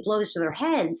repeated blows to their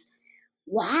heads,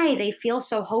 why they feel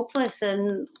so hopeless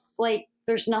and like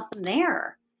there's nothing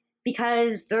there,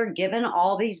 because they're given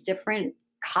all these different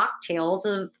cocktails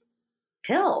of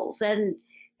pills, and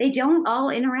they don't all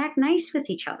interact nice with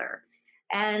each other.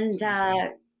 And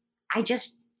Mhm. I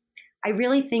just, I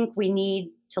really think we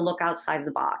need to look outside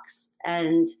the box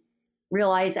and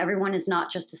realize everyone is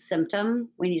not just a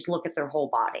symptom. We need to look at their whole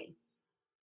body.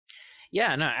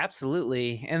 Yeah, no,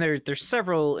 absolutely. And there's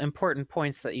several important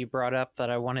points that you brought up that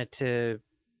I wanted to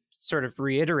sort of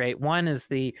reiterate. One is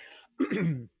the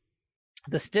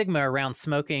the stigma around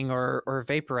smoking or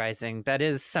vaporizing. That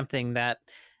is something that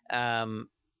um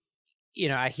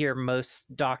I hear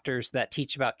most doctors that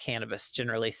teach about cannabis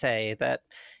generally say that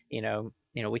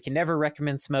we can never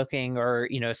recommend smoking, or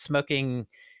smoking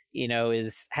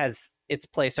is has its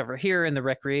place over here in the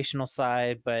recreational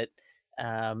side, but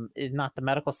not the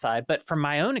medical side. But from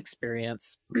my own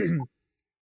experience,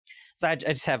 so I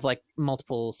just have like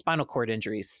multiple spinal cord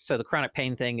injuries, so the chronic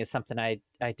pain thing is something I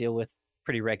deal with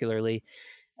pretty regularly,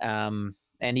 and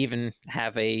even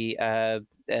have a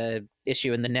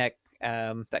issue in the neck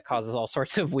that causes all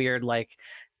sorts of weird, like,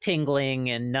 tingling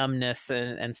and numbness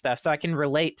and stuff. So I can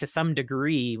relate to some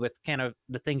degree with kind of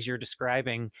the things you're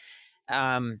describing.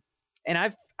 Um, and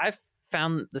I've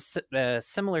found the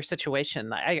similar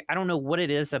situation. I don't know what it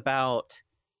is about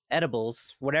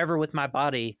edibles, whatever with my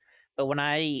body, but when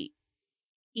I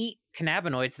eat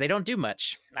cannabinoids, they don't do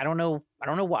much. I don't know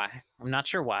why. I'm not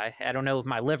sure why. I don't know if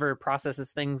my liver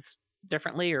processes things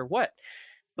differently or what.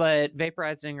 But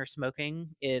vaporizing or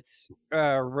smoking, it's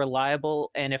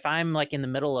reliable. And if I'm like in the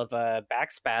middle of a back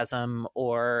spasm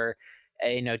or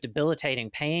debilitating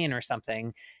pain or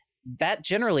something, that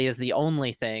generally is the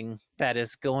only thing that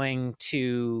is going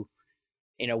to,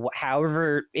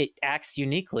 however it acts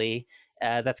uniquely,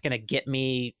 that's going to get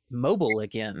me mobile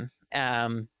again.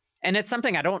 And it's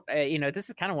something I don't, this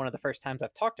is kind of one of the first times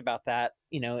I've talked about that,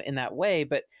 in that way,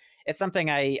 but it's something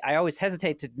I always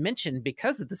hesitate to mention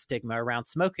because of the stigma around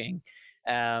smoking.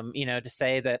 To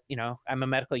say that, I'm a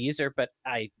medical user, but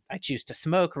I choose to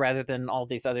smoke rather than all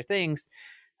these other things.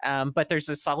 But there's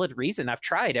a solid reason. I've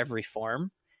tried every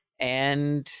form,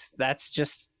 and that's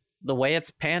just the way it's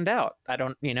panned out. I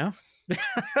don't.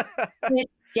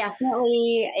 It's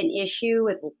definitely an issue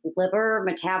with liver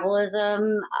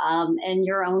metabolism, and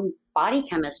your own body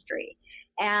chemistry.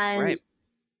 And Right.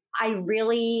 I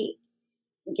really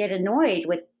get annoyed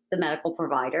with the medical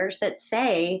providers that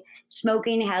say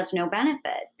smoking has no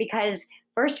benefit because,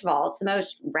 first of all, it's the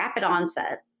most rapid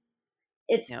onset.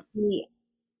 It's Yep. the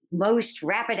most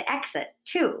rapid exit,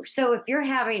 too. So if you're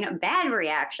having a bad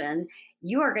reaction,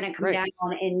 you are going to come Right.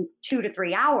 down in 2 to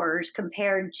 3 hours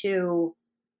compared to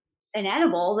an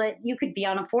edible that you could be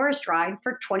on a forest ride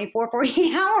for 24,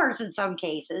 48 hours in some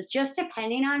cases, just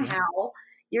depending on Yeah. how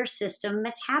your system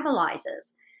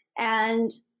metabolizes.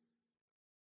 And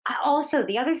also,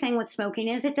 the other thing with smoking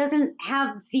is it doesn't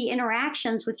have the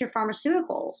interactions with your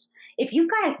pharmaceuticals. If you've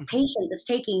got a Mhm. patient that's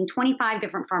taking 25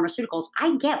 different pharmaceuticals,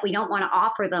 I get we don't want to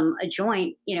offer them a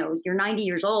joint. You're 90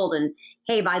 years old and,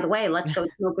 hey, by the way, let's go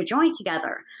smoke a joint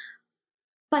together.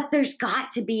 But there's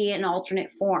got to be an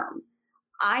alternate form.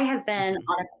 I have been Mhm.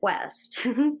 on a quest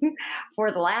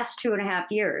for the last 2.5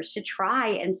 years to try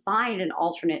and find an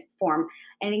alternate form.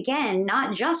 And again,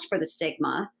 not just for the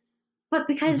stigma, but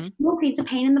because Mhm. smoking's a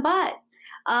pain in the butt.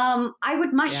 I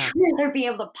would much Yeah. rather be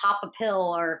able to pop a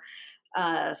pill or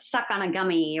suck on a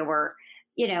gummy or,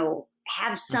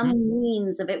 have some Mhm.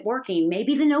 means of it working.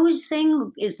 Maybe the nose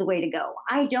thing is the way to go.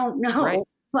 I don't Right. know.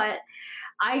 But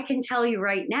I can tell you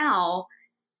right now,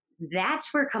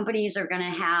 that's where companies are going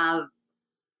to have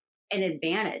an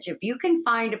advantage. If you can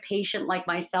find a patient like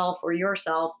myself or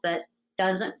yourself that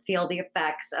doesn't feel the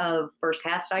effects of first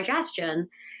pass digestion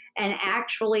and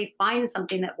actually find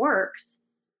something that works,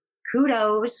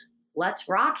 kudos, let's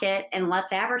rock it and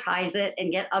let's advertise it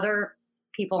and get other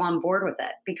people on board with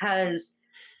it because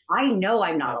I know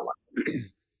I'm not Yep.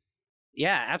 alone.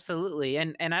 Yeah, absolutely.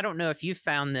 And I don't know if you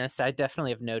found this. I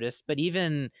definitely have noticed, but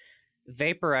even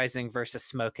vaporizing versus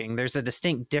smoking, there's a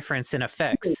distinct difference in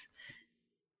effects.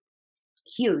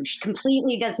 Huge,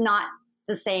 completely does not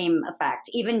the same effect.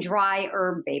 Even dry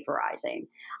herb vaporizing.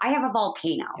 I have a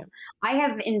volcano. Yep. I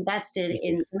have invested Me too.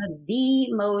 in some of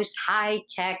the most high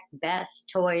tech, best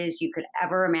toys you could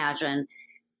ever imagine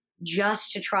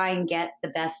just to try and get the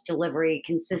best delivery,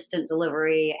 consistent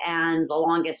delivery, and the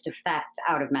longest effect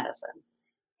out of medicine.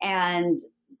 And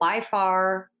by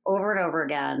far, over and over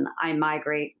again, I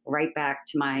migrate right back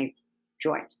to my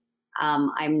joint.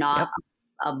 I'm not Yep.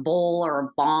 a bowl or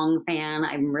a bong fan.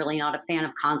 I'm really not a fan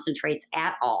of concentrates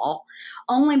at all,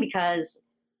 only because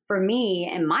for me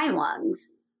and my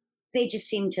lungs, they just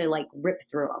seem to like rip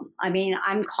through them. I mean,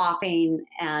 I'm coughing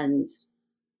and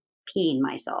peeing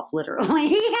myself literally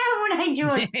when I do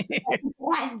it.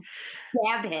 One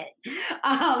dab hit.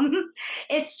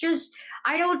 It's just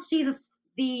I don't see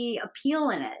the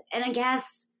appeal in it, and I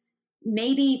guess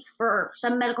maybe for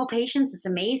some medical patients it's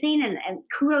amazing, and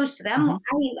kudos to them.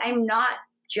 Mhm. I'm not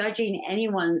judging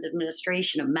anyone's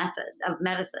administration of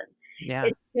medicine. Yeah.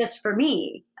 It's just for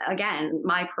me, again,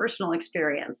 my personal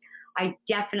experience. I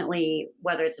definitely,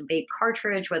 whether it's a vape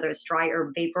cartridge, whether it's dry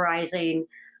herb vaporizing,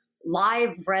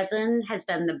 live resin has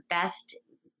been the best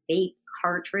vape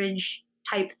cartridge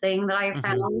type thing that I've Mhm.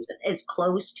 found is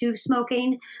close to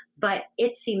smoking, but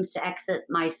it seems to exit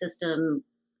my system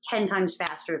 10 times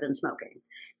faster than smoking.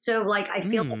 So, like, I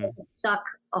feel like I Mm. could suck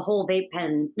a whole vape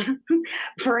pen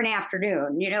for an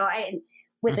afternoon.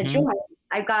 With a Mhm. joint,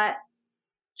 I've got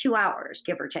 2 hours,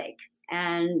 give or take.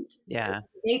 And Yeah.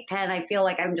 vape pen, I feel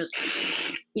like I'm just,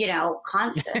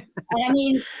 constant. And I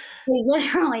mean, they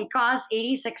literally cost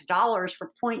 $86 for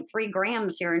zero point 0.3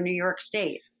 grams here in New York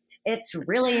State. It's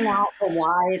really not a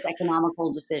wise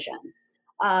economical decision.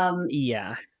 Um,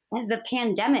 Yeah. the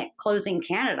pandemic closing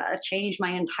Canada changed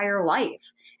my entire life.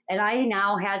 And I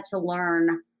now had to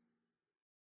learn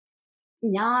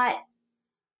not,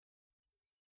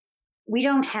 we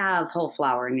don't have whole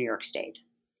flower in New York State.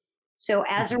 So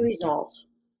as a Mhm. result,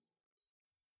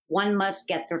 one must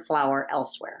get their flower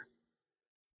elsewhere.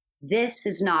 This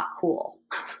is not cool.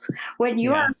 When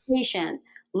you are Yeah. a patient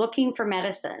looking for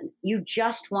medicine, you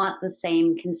just want the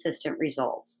same consistent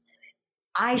results.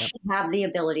 I Yep. should have the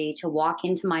ability to walk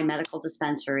into my medical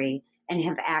dispensary and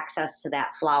have access to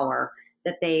that flower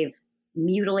that they've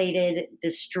mutilated,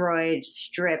 destroyed,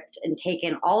 stripped, and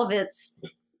taken all of its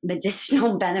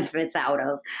medicinal benefits out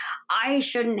of. I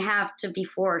shouldn't have to be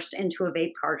forced into a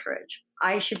vape cartridge.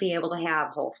 I should be able to have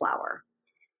whole flower.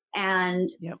 And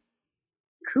Yep.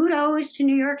 kudos to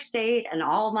New York State and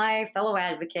all my fellow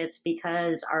advocates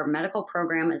because our medical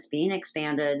program is being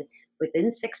expanded. within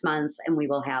 6 months and we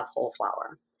will have whole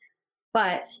flower.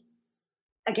 But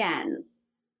again,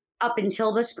 up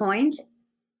until this point,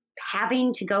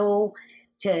 having to go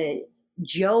to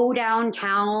Joe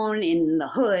downtown in the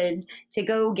hood to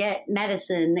go get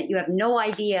medicine that you have no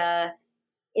idea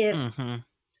if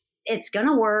it's going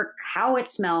to work, how it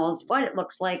smells, what it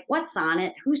looks like, what's on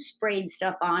it, who sprayed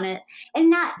stuff on it.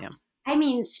 And not, I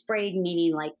mean, sprayed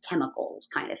meaning like chemicals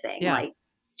kind of thing, like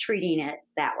treating it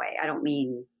that way. I don't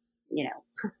mean, you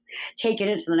know, taking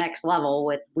it to the next level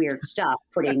with weird stuff,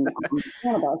 putting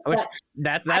cannabis. Which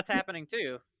that's happening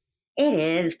too. It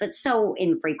is, but so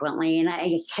infrequently. And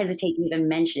I hesitate to even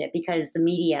mention it because the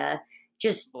media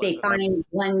just, they find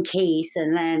one case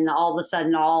and then all of a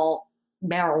sudden all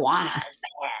marijuana is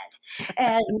bad.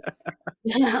 And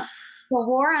the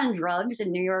war on drugs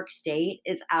in New York State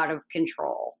is out of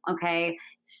control. Okay.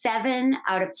 7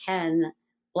 out of 10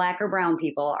 Black or brown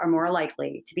people are more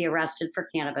likely to be arrested for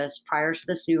cannabis prior to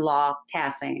this new law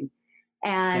passing.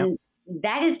 And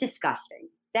that is disgusting.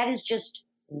 That is just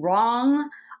wrong.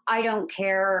 I don't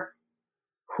care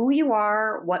who you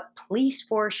are, what police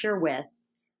force you're with.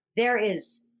 There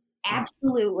is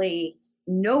absolutely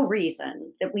no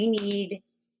reason that we need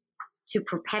to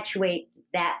perpetuate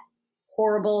that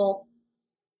horrible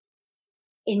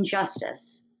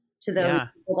injustice to those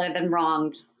people that have been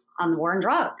wronged on the war on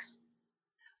drugs.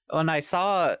 When I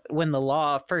saw when the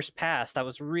law first passed, I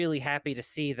was really happy to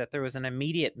see that there was an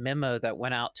immediate memo that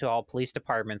went out to all police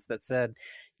departments that said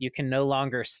you can no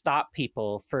longer stop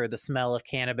people for the smell of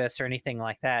cannabis or anything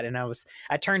like that. And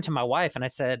I turned to my wife and I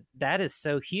said, that is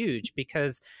so huge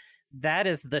because that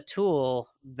is the tool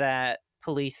that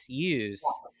police use,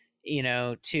 you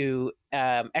know, to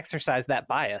exercise that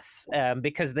bias,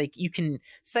 because you can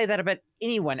say that about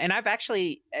anyone. And I've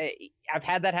actually, I've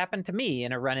had that happen to me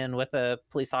in a run-in with a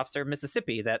police officer in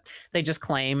Mississippi that they just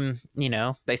claim, you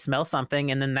know, they smell something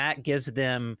and then that gives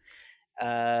them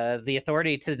the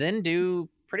authority to then do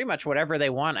pretty much whatever they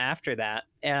want after that.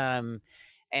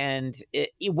 And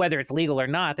whether it's legal or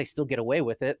not, they still get away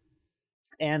with it.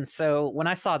 And so when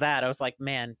I saw that, I was like,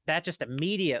 man, that just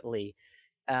immediately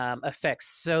affects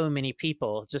so many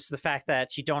people. Just the fact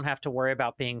that you don't have to worry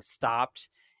about being stopped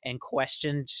and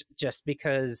questioned just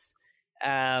because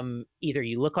either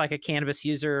you look like a cannabis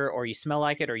user or you smell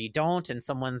like it or you don't. And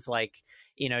someone's like,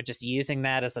 you know, just using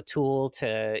that as a tool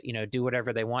to, you know, do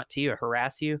whatever they want to you or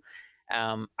harass you.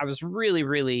 I was really,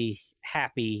 really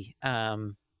happy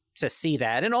to see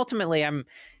that. And ultimately, I'm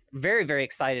very, very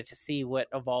excited to see what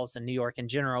evolves in New York in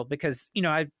general, because, you know,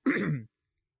 I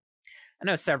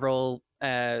know have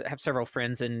several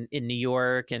friends in New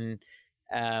York and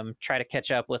try to catch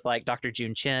up with like Dr.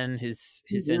 June Chen, who's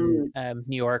in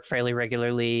New York fairly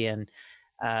regularly, and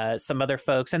some other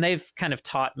folks. And they've kind of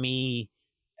taught me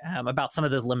about some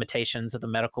of the limitations of the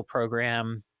medical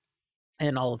program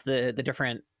and all of the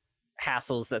different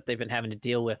hassles that they've been having to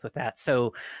deal with that.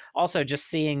 So also just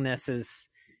seeing this as,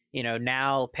 you know,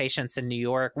 now patients in New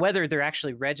York, whether they're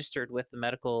actually registered with the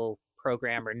medical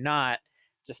program or not,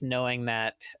 just knowing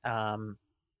that,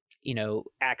 you know,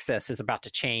 access is about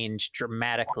to change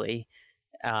dramatically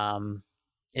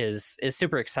is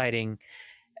super exciting.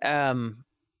 One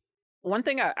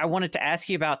thing I wanted to ask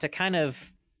you about to kind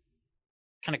of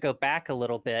go back a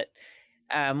little bit.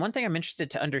 One thing I'm interested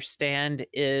to understand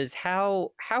is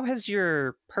how has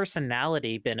your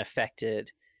personality been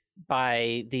affected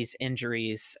by these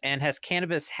injuries, and has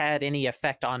cannabis had any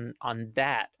effect on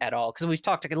that at all? Because we've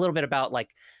talked a little bit about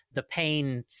like the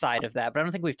pain side of that, but I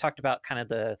don't think we've talked about kind of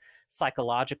the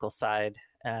psychological side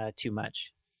too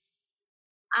much.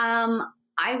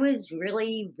 I was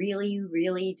really, really,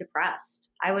 really depressed.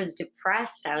 I was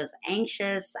depressed. I was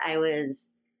anxious. I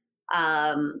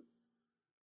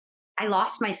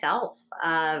lost myself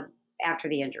after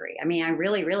the injury. I mean, I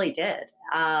really, really did.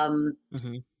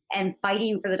 And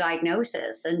fighting for the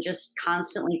diagnosis and just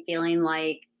constantly feeling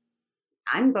like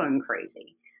I'm going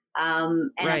crazy. And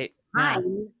at the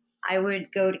time, I would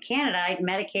go to Canada, I'd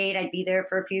medicate, I'd be there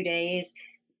for a few days,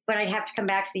 but I'd have to come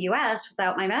back to the US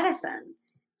without my medicine.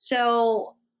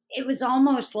 So it was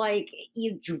almost like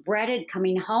you dreaded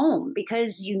coming home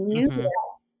because you knew that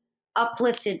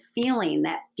uplifted feeling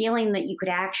that you could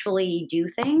actually do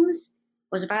things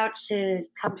was about to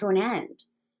come to an end.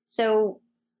 So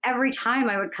every time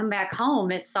I would come back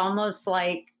home, it's almost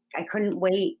like I couldn't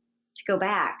wait to go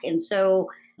back. And so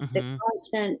the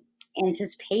constant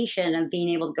anticipation of being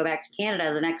able to go back to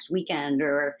Canada the next weekend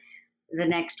or the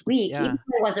next week, even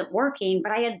though I wasn't working,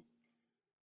 but I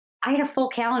had a full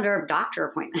calendar of doctor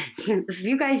appointments. If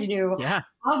you guys knew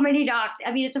how many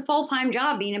I mean, it's a full-time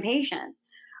job being a patient.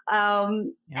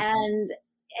 And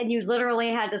and you literally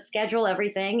had to schedule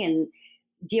everything and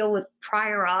deal with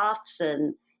prior auths,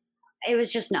 and it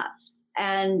was just nuts.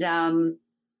 And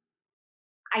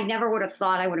I never would have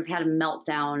thought I would have had a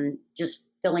meltdown just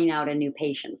filling out a new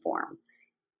patient form.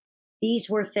 These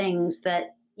were things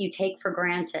that you take for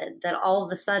granted that all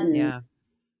of a sudden Yeah.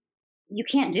 you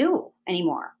can't do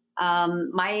anymore.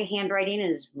 My handwriting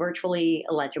is virtually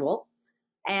illegible,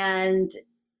 and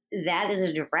that is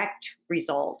a direct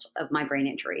result of my brain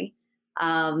injury.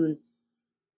 Um,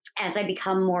 as I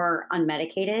become more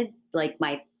unmedicated, like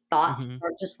my thoughts Hmm.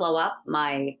 start to slow up,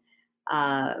 my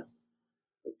uh,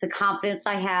 the confidence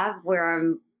I have where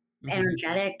I'm Hmm.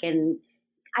 energetic, and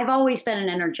I've always been an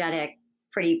energetic,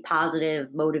 pretty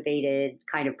positive, motivated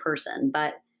kind of person,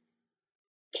 but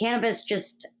cannabis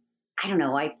just, I don't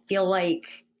know, I feel like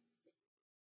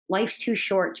life's too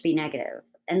short to be negative.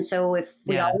 And so if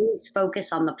we Yeah. always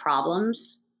focus on the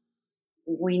problems,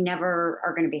 we never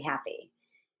are going to be happy.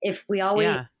 If we always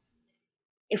Yeah.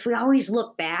 if we always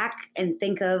look back and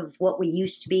think of what we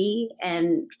used to be,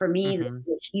 and for me, this Hmm. is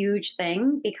a huge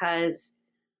thing because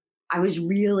I was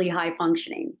really high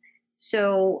functioning.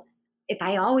 So if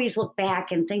I always look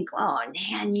back and think, oh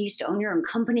man, you used to own your own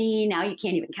company, now you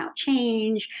can't even count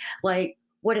change, like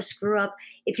what a screw up.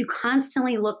 If you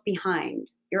constantly look behind,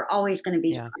 you're always going to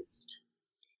be Yeah. depressed.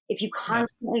 If you Yep.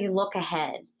 constantly look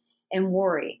ahead and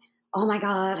worry, oh my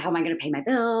God, how am I going to pay my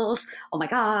bills? Oh my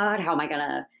God, how am I going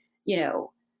to, you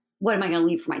know, what am I going to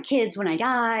leave for my kids when I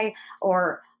die?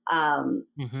 Or Hmm.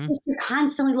 just you're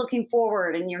constantly looking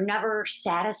forward and you're never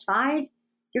satisfied,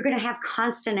 you're going to have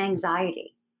constant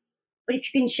anxiety. But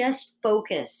if you can just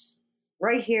focus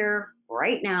right here,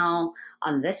 right now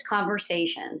on this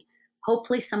conversation,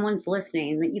 hopefully someone's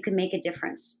listening that you can make a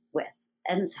difference with.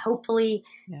 And hopefully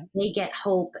Yeah. they get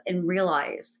hope and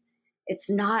realize it's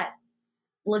not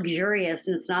luxurious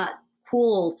and it's not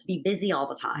cool to be busy all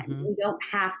the time. Hmm. We don't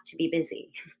have to be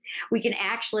busy. We can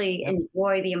actually Yep.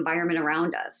 enjoy the environment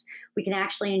around us. We can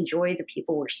actually enjoy the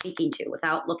people we're speaking to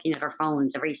without looking at our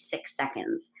phones every 6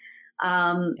 seconds.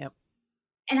 Um, Yep.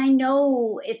 and I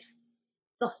know it's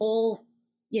the whole,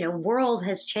 world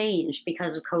has changed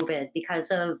because of COVID,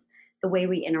 because of the way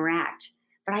we interact.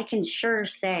 But I can sure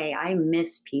say I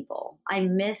miss people. I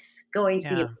miss going to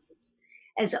the Yeah. events.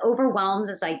 As overwhelmed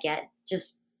as I get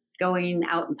just going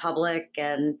out in public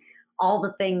and all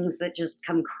the things that just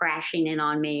come crashing in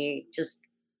on me, just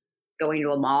going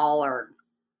to a mall or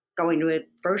going to a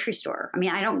grocery store. I mean,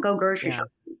 I don't go grocery Yeah.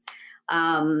 shopping.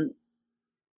 Um,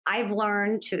 I've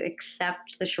learned to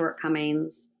accept the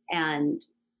shortcomings and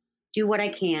do what I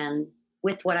can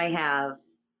with what I have,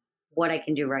 what I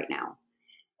can do right now.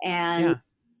 And Yeah.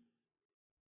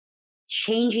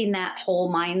 changing that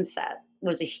whole mindset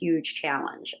was a huge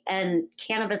challenge. And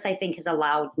cannabis, I think, has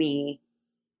allowed me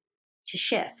to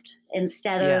shift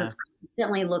instead of Yeah.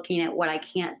 constantly looking at what I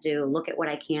can't do, look at what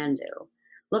I can do.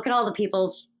 Look at all the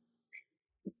people's.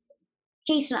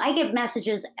 Jason, I get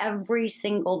messages every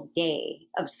single day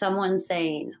of someone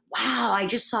saying, wow, I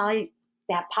just saw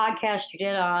that podcast you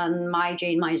did on my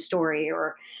Jane My Story,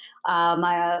 or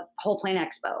my Whole Plant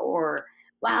Expo, or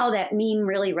wow, that meme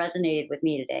really resonated with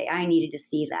me today. I needed to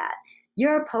see that.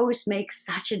 Your post makes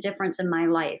such a difference in my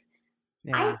life.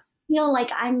 I Yeah. feel like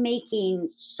I'm making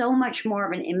so much more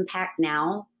of an impact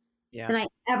now Yeah. than I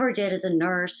ever did as a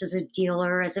nurse, as a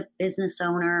dealer, as a business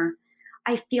owner.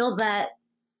 I feel that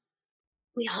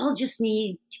we all just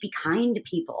need to be kind to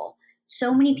people.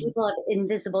 So many Hmm. people have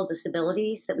invisible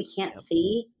disabilities that we can't Yep.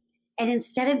 see. And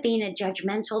instead of being a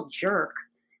judgmental jerk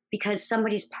because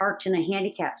somebody's parked in a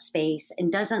handicap space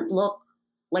and doesn't look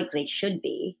like they should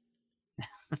be,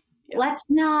 Yep. let's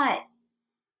not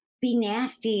be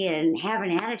nasty and have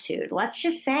an attitude. Let's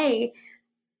just say,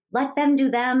 let them do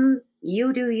them,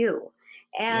 you do you.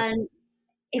 Yep. And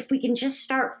if we can just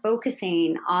start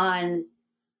focusing on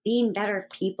being better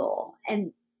people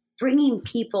and bringing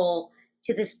people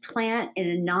to this plant in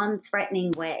a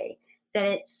non-threatening way,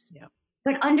 that it's, Yep.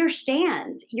 but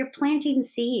understand you're planting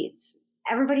seeds.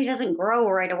 Everybody doesn't grow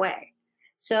right away.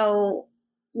 So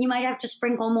you might have to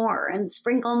sprinkle more and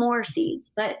sprinkle more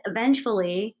seeds, but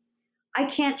eventually, I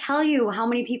can't tell you how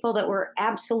many people that were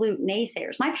absolute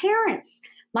naysayers. My parents,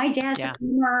 my dad's a Yeah.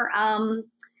 former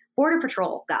border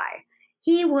patrol guy.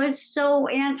 He was so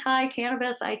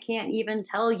anti-cannabis, I can't even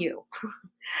tell you.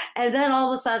 And then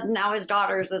all of a sudden, now his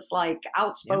daughter's this like Yep.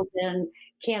 outspoken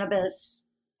cannabis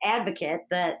advocate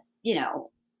that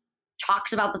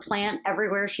talks about the plant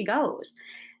everywhere she goes.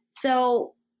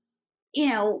 So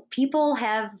people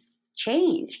have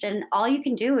changed, and all you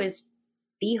can do is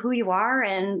be who you are,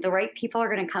 and the right people are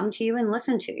going to come to you and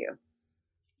listen to you.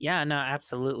 Yeah. No,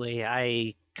 absolutely.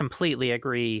 I completely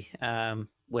agree.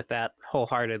 with that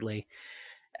wholeheartedly.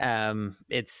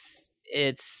 It's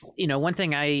one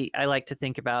thing I like to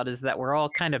think about is that we're all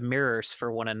kind of mirrors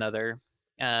for one another,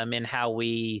 in how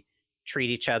we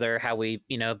treat each other, how we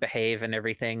behave and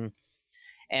everything,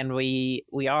 and um,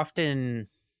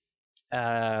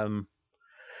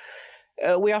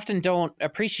 we often don't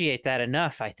appreciate that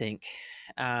enough, I think.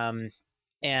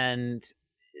 And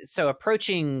so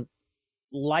approaching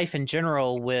life in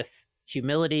general with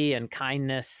humility and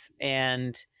kindness,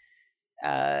 and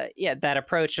that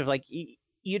approach of like,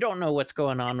 you don't know what's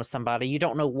going on with somebody. You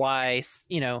don't know why,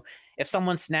 if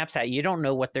someone snaps at you, you don't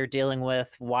know what they're dealing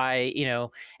with, why,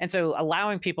 and so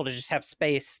allowing people to just have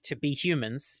space to be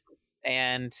humans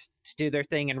and to do their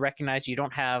thing and recognize you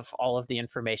don't have all of the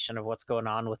information of what's going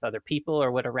on with other people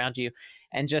or what around you,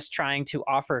 and just trying to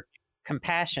offer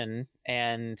compassion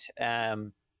and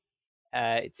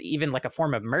it's even like a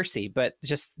form of mercy, but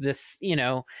just this,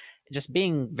 just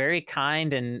being very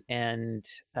kind and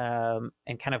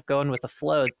kind of going with the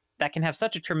flow, that can have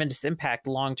such a tremendous impact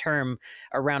long term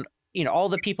around all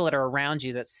the people that are around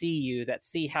you, that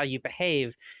see how you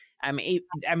behave.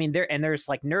 There's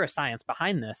like neuroscience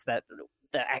behind this, that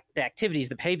the activities,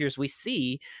 the behaviors we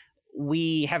see,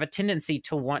 we have a tendency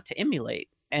to want to emulate.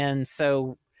 And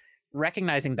so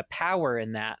recognizing the power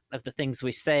in that, of the things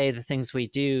we say, the things we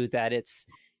do, that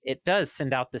it does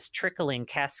send out this trickling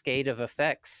cascade of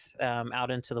effects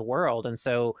out into the world. And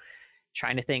so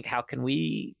trying to think, how can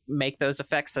we make those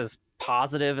effects as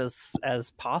positive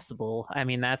as possible? I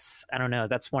mean, I think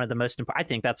that's one of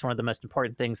the most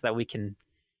important things that we can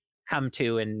come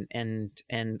to and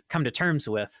come to terms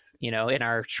with, in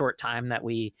our short time that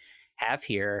we have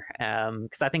here.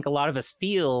 Because I think a lot of us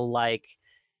feel like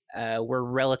we're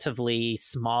relatively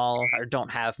small or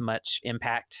don't have much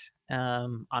impact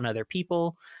on other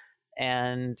people,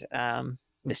 and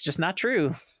it's just not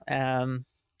true.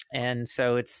 And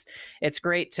so it's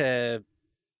great to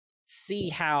see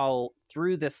how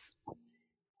through this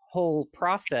whole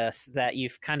process that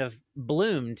you've kind of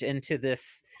bloomed into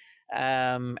this,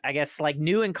 I guess, like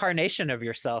new incarnation of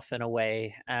yourself in a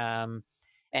way, and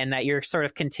that you're sort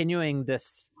of continuing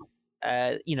this,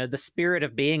 the spirit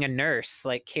of being a nurse,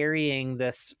 like carrying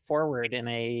this forward in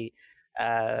a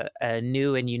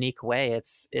new and unique way.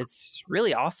 It's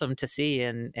really awesome to see,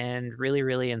 and really,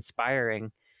 really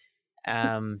inspiring.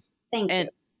 Thank and you.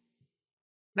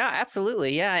 No,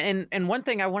 absolutely. Yeah. And one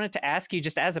thing I wanted to ask you,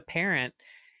 just as a parent,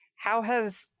 how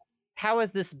has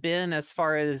this been as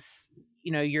far as,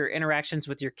 your interactions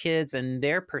with your kids and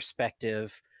their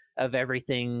perspective of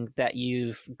everything that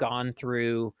you've gone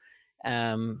through?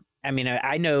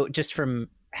 I know just from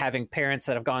having parents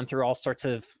that have gone through all sorts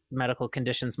of medical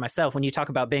conditions myself, when you talk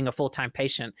about being a full-time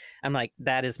patient, I'm like,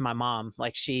 that is my mom.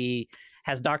 Like, she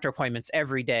has doctor appointments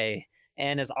every day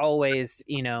and is always,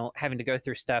 having to go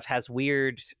through stuff, has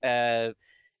weird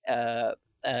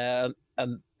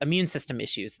immune system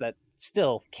issues that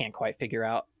still can't quite figure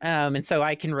out. And so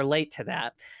I can relate to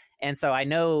that. And so I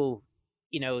know,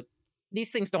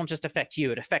 these things don't just affect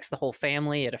you, it affects the whole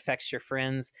family, it affects your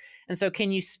friends. And so can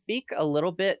you speak a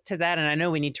little bit to that? And I know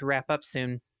we need to wrap up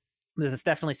soon. This is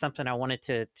definitely something I wanted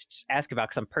to just ask about,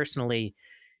 because I'm personally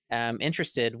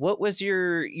interested. What was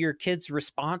your kids'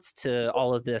 response to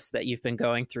all of this that you've been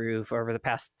going through for over the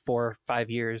past 4 or 5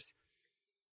 years?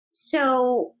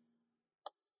 So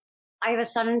I have a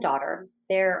son and daughter.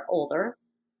 They're older.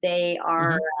 They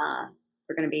are,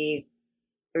 they're going to be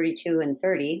 32 and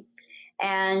 30.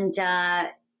 And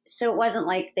so it wasn't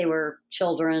like they were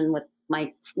children with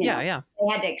my, they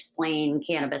had to explain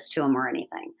cannabis to them or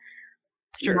anything.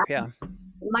 Sure,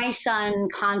 My son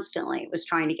constantly was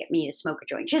trying to get me to smoke a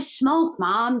joint. Just smoke,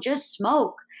 Mom, just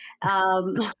smoke.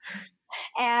 And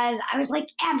I was like,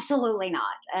 absolutely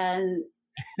not. And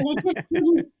it just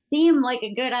didn't seem like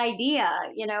a good idea,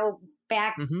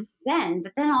 back then.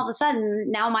 But then all of a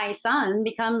sudden, now my son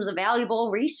becomes a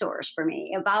valuable resource for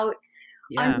me about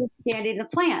understanding the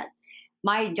plant.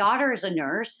 My daughter is a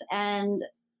nurse, and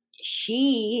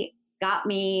she got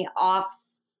me off.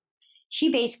 She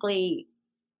basically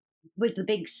was the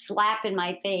big slap in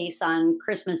my face on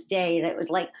Christmas Day that was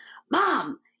like,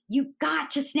 Mom, you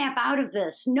got to snap out of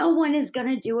this. No one is going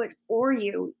to do it for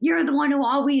you. You're the one who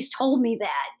always told me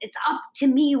that. It's up to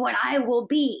me what I will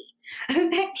be.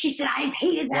 She said, I've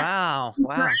hated that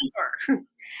forever.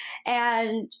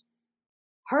 And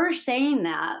her saying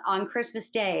that on Christmas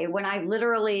Day, when I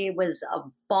literally was a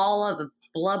ball of a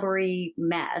blubbery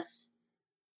mess,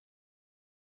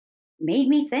 made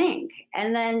me think.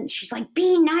 And then she's like,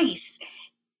 be nice.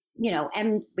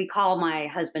 We call my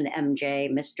husband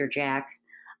MJ, Mr. Jack,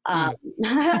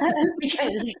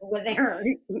 because they're,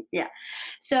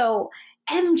 So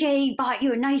MJ bought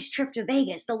you a nice trip to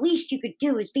Vegas. The least you could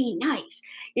do is be nice,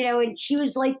 and she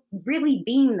was like really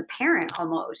being the parent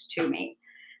almost to me.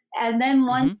 And then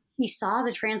once Mm-hmm. he saw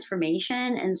the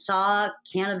transformation and saw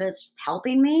cannabis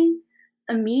helping me,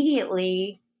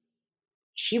 immediately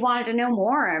she wanted to know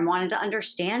more and wanted to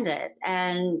understand it.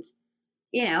 And,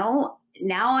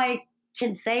 now I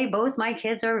can say both my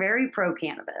kids are very pro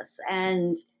cannabis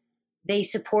and they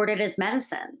support it as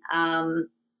medicine.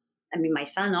 I mean, my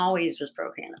son always was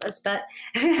pro cannabis, but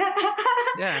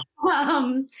Yeah.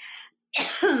 um,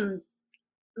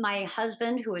 my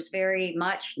husband, who is very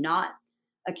much not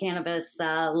a cannabis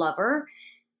lover,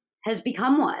 has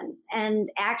become one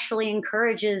and actually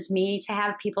encourages me to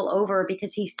have people over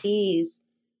because he sees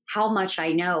how much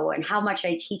I know and how much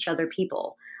I teach other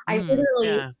people. I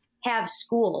literally Yeah. have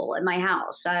school in my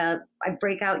house. I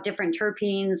break out different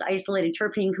terpenes, isolated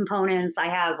terpene components. I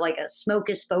have like a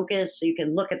smokus focus so you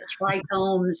can look at the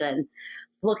trichomes and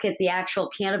look at the actual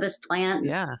cannabis plant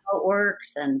and see Yeah. how it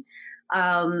works. And,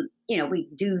 we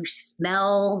do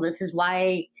smell. This is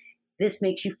why this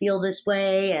makes you feel this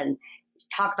way. And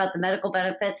talk about the medical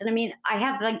benefits. And I mean, I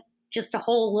have like just a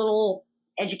whole little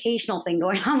educational thing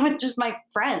going on with just my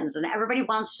friends, and everybody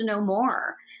wants to know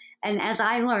more. And as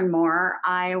I learn more,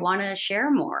 I want to share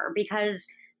more because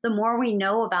the more we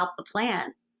know about the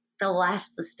plant, the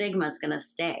less the stigma is going to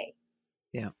stay.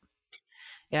 Yeah.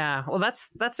 Yeah. Well,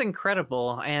 that's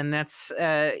incredible. And that's,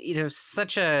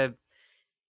 such an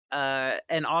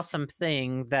awesome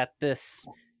thing that this,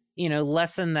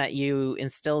 lesson that you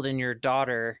instilled in your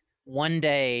daughter one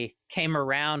day came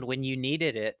around when you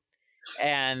needed it.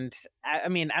 And I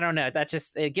mean, I don't know, that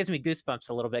just, it gives me goosebumps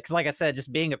a little bit. Cause like I said,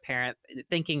 just being a parent,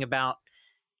 thinking about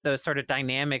those sort of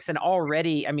dynamics, and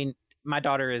already, I mean, my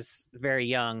daughter is very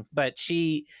young, but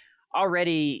she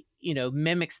already,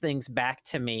 mimics things back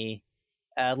to me,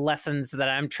 lessons that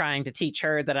I'm trying to teach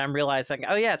her, that I'm realizing,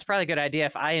 oh yeah, it's probably a good idea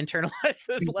if I internalize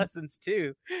those lessons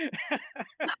too.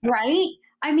 Right?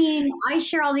 I mean, I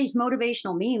share all these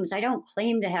motivational memes. I don't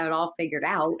claim to have it all figured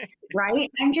out, right?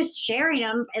 I'm just sharing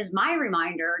them as my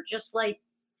reminder, just like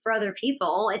for other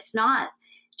people. It's not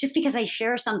just because I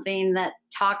share something that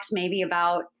talks maybe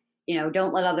about,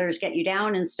 don't let others get you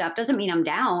down and stuff, doesn't mean I'm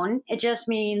down. It just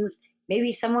means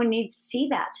maybe someone needs to see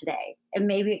that today and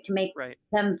maybe it can make Right.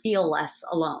 them feel less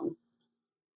alone.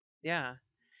 Yeah.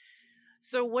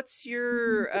 So what's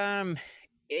your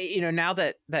now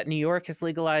that New York has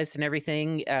legalized and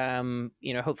everything,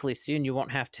 hopefully soon you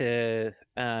won't have to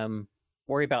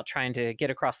worry about trying to get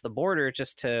across the border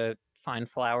just to find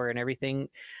flower and everything.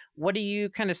 What do you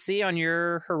kind of see on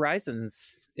your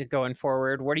horizons going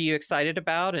forward? What are you excited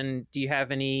about, and do you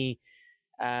have any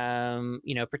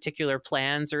particular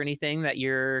plans or anything that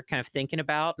you're kind of thinking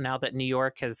about now that New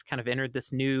York has kind of entered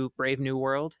this new brave new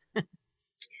world?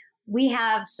 We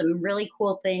have some really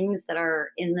cool things that are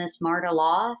in this MARTA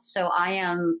law. So I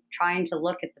am trying to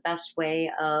look at the best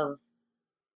way of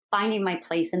finding my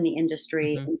place in the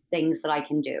industry Hmm. and things that I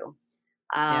can do.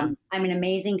 Yeah. I'm an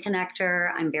amazing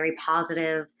connector. I'm very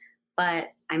positive, but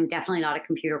I'm definitely not a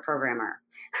computer programmer.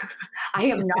 I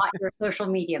am not your social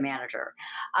media manager.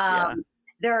 Yeah.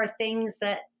 There are things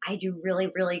that I do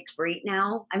really, really great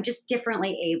now. I'm just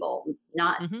differently able,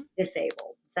 not Hmm.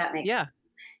 disabled, if that makes sense.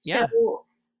 Yeah. So Yeah.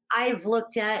 I've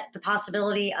looked at the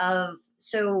possibility of,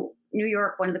 so New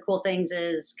York, one of the cool things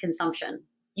is consumption.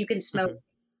 You can smoke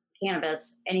Hmm.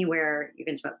 cannabis anywhere you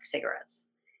can smoke cigarettes.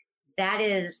 That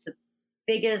is the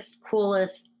biggest,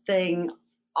 coolest thing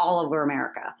all over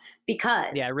America Yeah,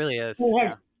 because it really is. it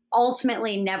has Yeah.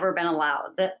 ultimately never been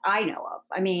allowed that I know of.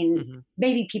 I mean, Hmm.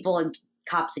 maybe people and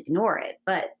cops ignore it,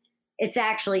 but it's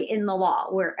actually in the law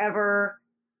wherever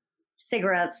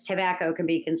cigarettes, tobacco can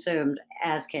be consumed,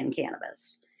 as can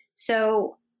cannabis.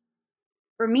 So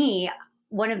for me,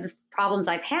 one of the problems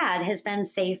I've had has been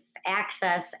safe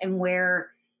access, and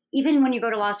where even when you go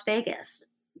to Las Vegas,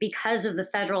 because of the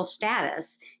federal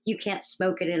status, you can't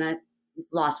smoke it in a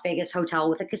Las Vegas hotel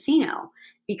with a casino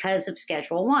because of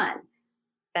Schedule 1.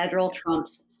 Federal Yeah.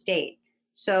 trumps state.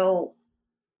 So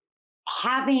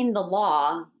having the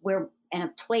law where and a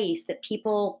place that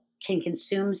people can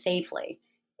consume safely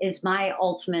is my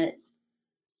ultimate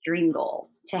dream goal,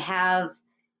 to have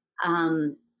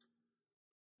um,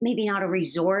 maybe not a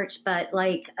resort, but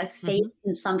like a safe Hmm.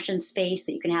 consumption space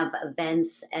that you can have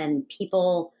events and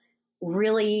people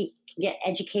really get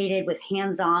educated with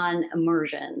hands-on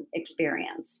immersion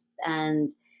experience,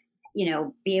 and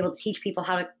be able to teach people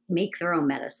how to make their own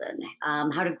medicine,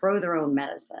 how to grow their own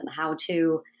medicine, how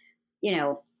to you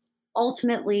know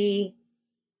ultimately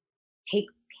take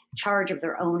charge of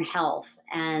their own health,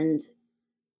 and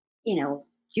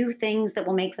do things that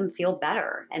will make them feel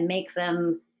better and make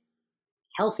them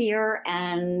healthier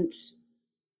and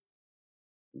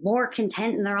more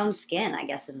content in their own skin, I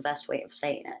guess is the best way of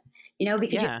saying it.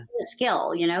 Because you Yeah. learn a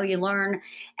skill, you learn.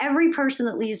 Every person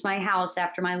that leaves my house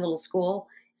after my little school,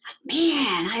 it's like,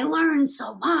 man, I learned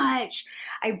so much.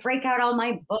 I break out all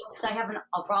my books. I have a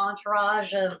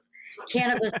entourage of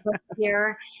cannabis books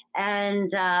here.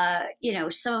 And,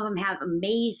 some of them have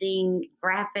amazing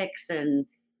graphics and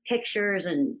pictures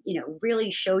and,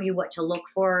 really show you what to look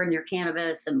for in your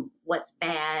cannabis and what's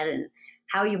bad and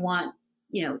how you want,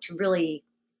 to really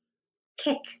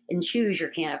pick and choose your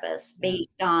cannabis Yeah.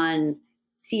 based on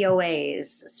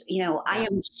COAs. I Yeah.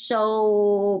 am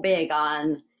so big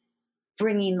on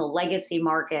bringing the legacy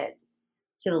market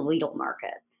to the legal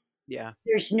market. Yeah.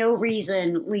 There's no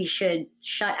reason we should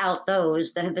shut out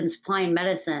those that have been supplying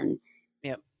medicine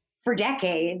Yep. for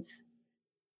decades.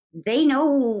 They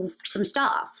know some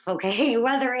stuff, okay?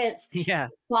 Whether it's Yeah.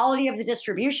 quality of the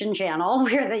distribution channel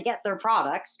where they get their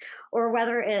products, or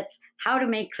whether it's how to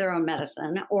make their own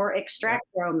medicine or Yep. extract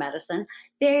their own medicine,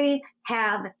 they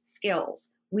have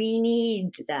skills. We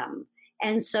need them.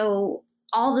 And so,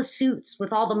 all the suits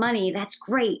with all the money, that's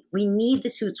great. We need the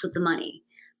suits with the money.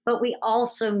 But we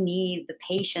also need the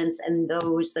patients and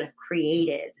those that have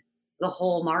created the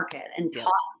whole market and Yep.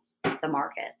 taught the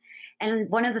market. And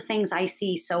one of the things I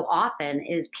see so often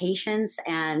is patients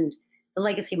and the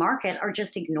legacy market are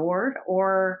just ignored,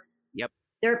 or Yep.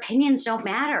 their opinions don't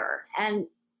matter. And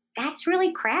that's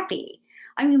really crappy.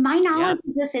 I mean, my Yeah. knowledge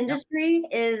of this Yep. industry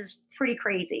is pretty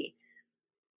crazy,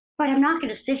 but I'm not going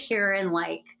to sit here and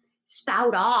like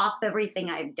spout off everything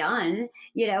I've done.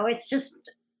 It's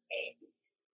just,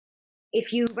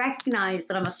 if you recognize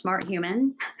that I'm a smart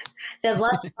human, then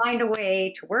let's find a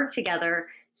way to work together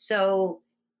so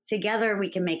together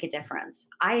we can make a difference.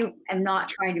 I am not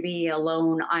trying to be a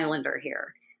lone islander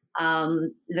here.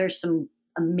 There's some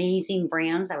amazing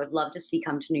brands I would love to see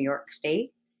come to New York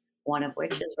State, one of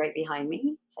which is right behind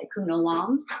me, Tycoon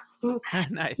Alam.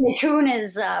 Nice. Tycoon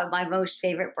is my most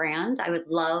favorite brand. I would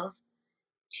love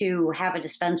to have a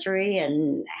dispensary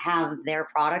and have their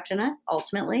product in it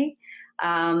ultimately.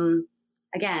 Um,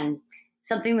 Again,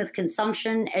 something with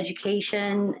consumption,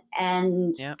 education,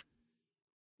 and Yep.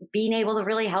 being able to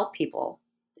really help people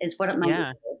is what my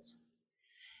Yeah. goal is.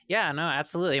 Yeah, no,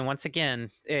 absolutely. And once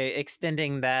again,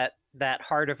 extending that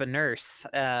heart of a nurse,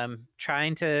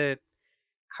 trying to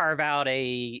carve out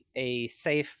a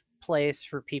safe place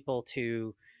for people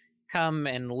to come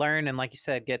and learn, and like you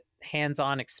said, get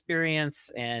hands-on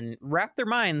experience and wrap their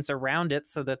minds around it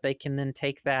so that they can then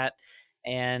take that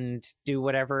and do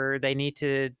whatever they need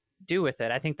to do with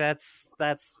it. I think that's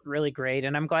really great,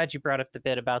 and I'm glad you brought up the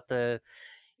bit about the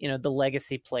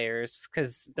legacy players,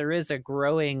 because there is a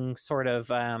growing sort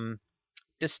of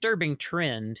disturbing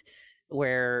trend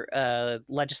where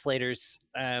legislators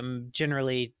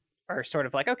generally are sort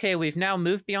of like, okay, we've now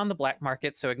moved beyond the black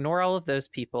market, so ignore all of those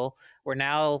people. We're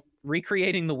now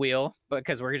recreating the wheel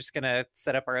because we're just going to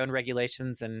set up our own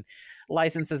regulations and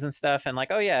licenses and stuff. And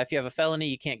like, oh yeah, if you have a felony,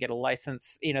 you can't get a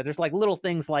license. There's like little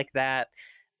things like that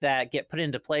that get put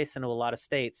into place into a lot of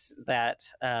states that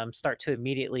start to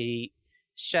immediately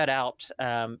shut out,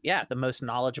 the most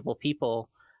knowledgeable people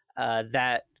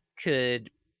that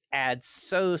could add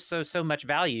so much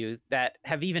value, that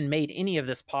have even made any of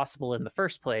this possible in the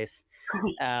first place.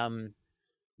 Right.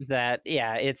 That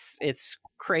it's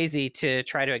crazy to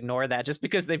try to ignore that just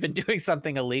because they've been doing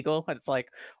something illegal. It's like,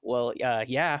 well,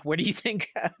 what do you think?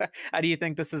 How do you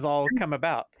think this has all come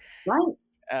about? Right.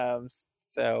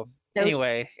 So So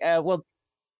anyway, well,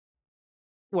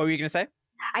 what were you gonna say?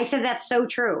 I said that's so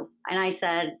true. And I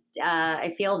said,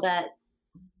 I feel that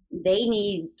they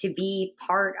need to be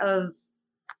part of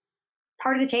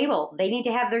the table. They need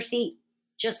to have their seat,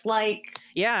 just like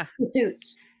Yeah, the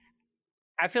suits.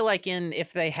 I feel like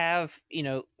if they have,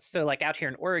 so like out here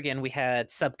in Oregon, we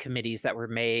had subcommittees that were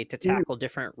made to Mm. tackle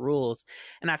different rules.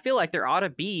 And I feel like there ought to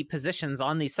be positions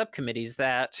on these subcommittees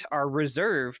that are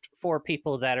reserved for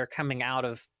people that are coming out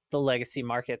of the legacy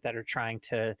market, that are trying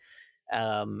to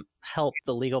help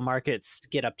the legal markets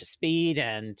get up to speed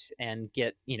and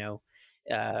get,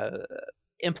 uh,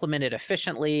 implemented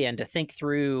efficiently, and to think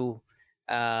through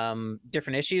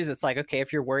different issues. It's like, okay,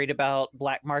 if you're worried about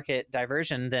black market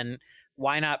diversion, then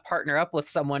why not partner up with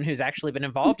someone who's actually been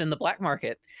involved in the black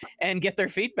market and get their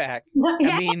feedback? I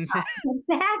Yeah, mean,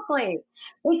 exactly.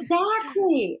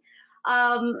 Exactly.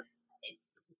 Um,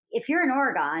 if you're in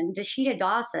Oregon, Dashita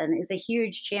Dawson is a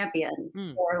huge champion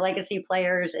hmm, for legacy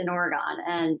players in Oregon.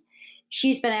 And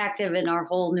she's been active in our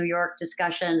whole New York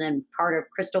discussion and part of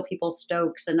Crystal People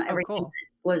Stokes and oh, everything cool.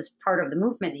 that was part of the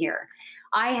movement here.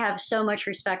 I have so much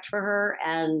respect for her,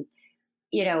 and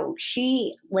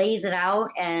she lays it out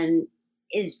and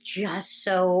is just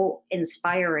so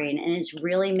inspiring, and is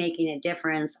really making a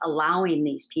difference, allowing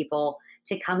these people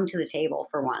to come to the table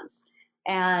for once.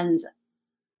 And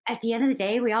at the end of the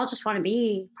day, we all just want to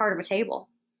be part of a table,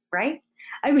 right?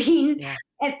 I mean, Yeah.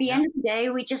 at the Yeah. end of the day,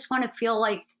 we just want to feel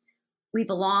like we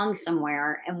belong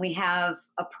somewhere and we have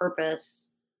a purpose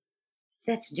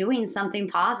that's doing something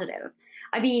positive.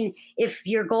 I mean, if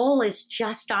your goal is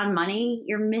just on money,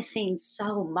 you're missing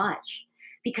so much,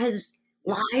 because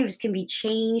lives can be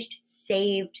changed,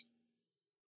 saved,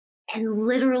 and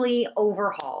literally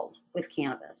overhauled with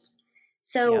cannabis. Yeah.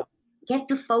 So get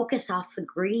the focus off the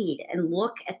greed and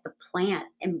look at the plant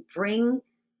and bring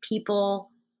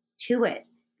people to it.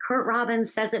 Kurt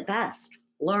Robbins says it best: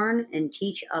 learn and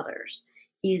teach others.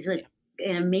 He's an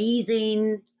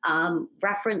amazing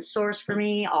reference source for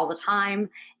me all the time,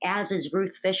 as is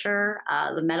Ruth Fisher,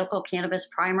 the medical cannabis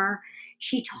primer.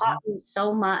 She taught me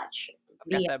so much.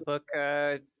 I've got that book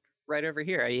right over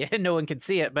here. No one can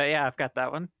see it, but yeah, I've got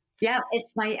that one. Yeah, it's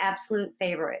my absolute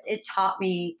favorite. It taught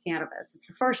me cannabis. It's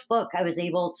the first book I was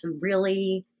able to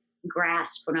really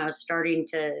grasp when I was starting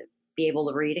to be able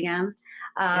to read again.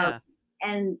 Yeah.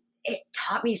 And it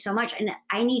taught me so much. And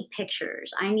I need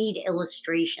pictures, I need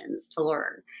illustrations to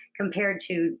learn, compared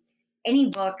to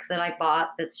any book that I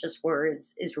bought that's just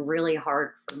words is really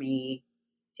hard for me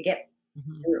to get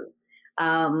through.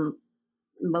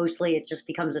 Mostly it just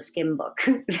becomes a skim book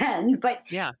then. But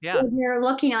Yeah. when you're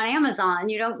looking on Amazon,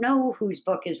 you don't know whose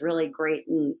book is really great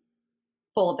and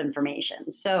full of information.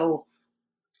 So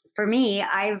for me,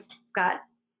 I've got,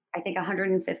 I think,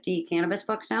 150 cannabis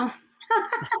books now.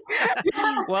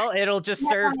 Well, it'll just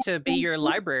serve to be your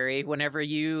library whenever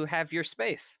you have your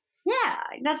space. Yeah,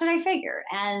 that's what I figure.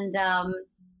 And, I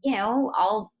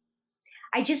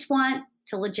just want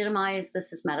to legitimize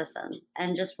this as medicine,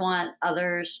 and just want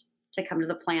others to come to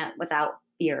the plant without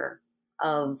fear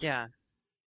of Yeah.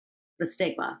 the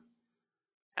stigma.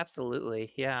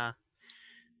 Absolutely. Yeah.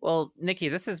 Well, Nikki,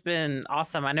 this has been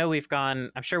awesome. I know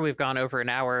I'm sure we've gone over an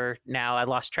hour now. I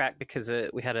lost track because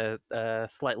we had a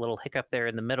slight little hiccup there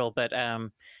in the middle, but I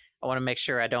want to make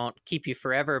sure I don't keep you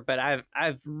forever. But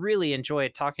I've really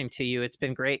enjoyed talking to you. It's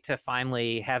been great to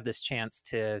finally have this chance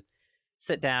to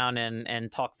sit down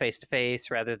and talk face to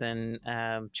face rather than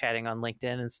chatting on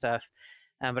LinkedIn and stuff.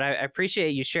 But I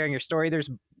appreciate you sharing your story.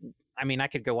 I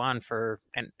could go on for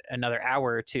another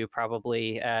hour or two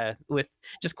probably with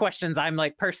just questions I'm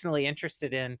like personally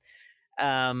interested in.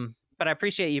 But I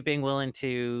appreciate you being willing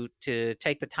to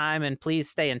take the time, and please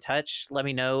stay in touch. Let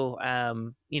me know,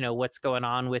 what's going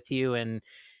on with you and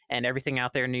everything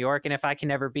out there in New York. And if I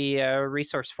can ever be a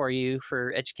resource for you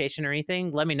for education or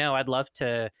anything, let me know. I'd love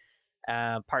to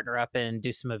partner up and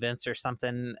do some events or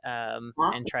something, Awesome.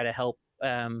 and try to help,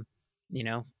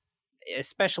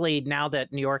 especially now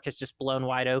that New York has just blown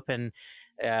wide open.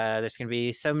 There's going to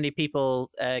be so many people,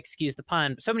 excuse the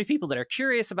pun, so many people that are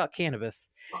curious about cannabis,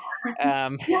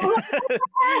 that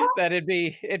it'd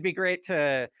be great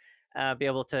to be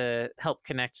able to help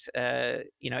connect,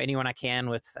 anyone I can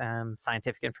with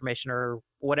scientific information or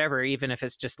whatever, even if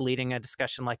it's just leading a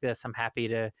discussion like this. I'm happy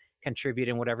to contribute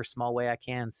in whatever small way I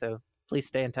can. So please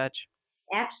stay in touch.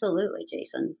 Absolutely,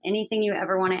 Jason. Anything you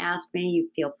ever want to ask me, you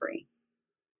feel free.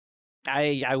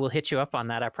 I will hit you up on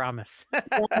that. I promise.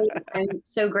 I'm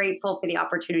so grateful for the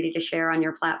opportunity to share on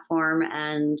your platform,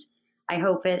 and I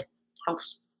hope it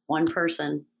helps one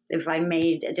person. If I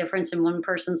made a difference in one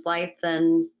person's life,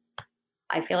 then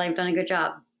I feel I've done a good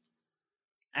job.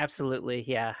 Absolutely.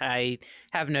 Yeah. I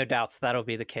have no doubts that'll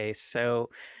be the case. So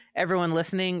everyone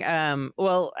listening,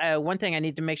 one thing I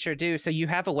need to make sure to do, so you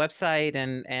have a website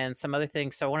and some other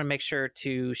things. So I want to make sure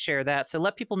to share that. So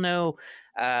let people know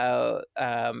how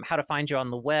to find you on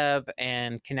the web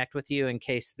and connect with you in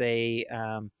case they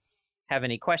have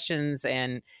any questions,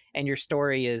 and your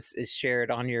story is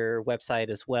shared on your website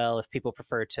as well if people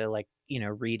prefer to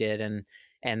read it and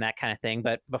that kind of thing.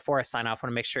 But before I sign off, I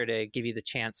want to make sure to give you the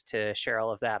chance to share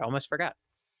all of that. I almost forgot.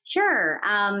 Sure.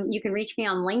 You can reach me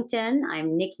on LinkedIn.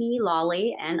 I'm Nikki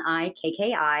Lawley,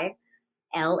 Nikkiley.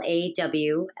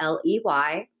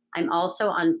 I'm also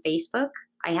on Facebook.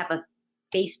 I have a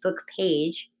Facebook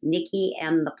page, Nikki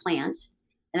and the Plant,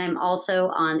 and I'm also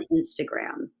on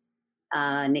Instagram,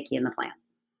 Nikki and the Plant.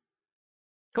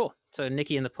 Cool. So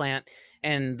Nikki and the Plant,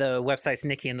 and the website's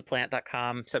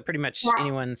nikkiandtheplant.com. So pretty much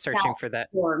anyone searching for that.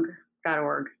 .org.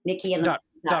 Nikki and the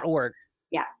 .org.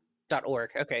 Yeah. .org.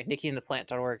 Okay.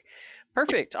 nikkiandtheplant.org.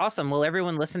 Perfect. Awesome. Well,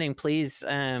 everyone listening, please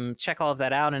check all of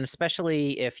that out. And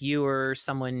especially if you or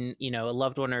someone, a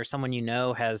loved one or someone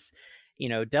has,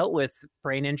 dealt with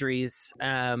brain injuries,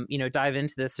 dive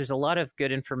into this. There's a lot of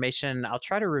good information. I'll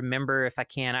try to remember if I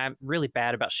can. I'm really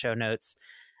bad about show notes.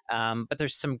 But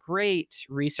there's some great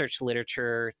research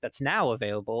literature that's now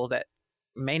available that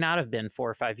may not have been 4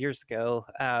 or 5 years ago,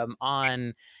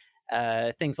 on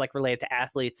things like related to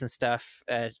athletes and stuff,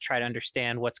 try to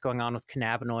understand what's going on with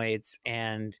cannabinoids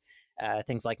and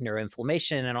things like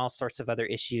neuroinflammation and all sorts of other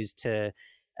issues so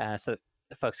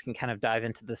the folks can kind of dive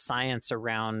into the science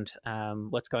around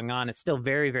what's going on. It's still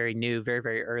very, very new, very,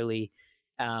 very early.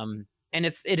 And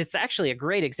it's actually a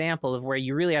great example of where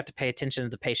you really have to pay attention to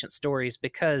the patient stories,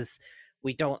 because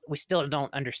we still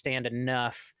don't understand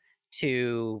enough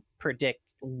to predict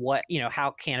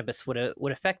how cannabis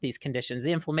would affect these conditions.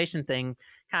 The inflammation thing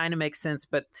kind of makes sense,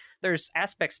 but there's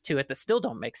aspects to it that still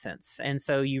don't make sense. And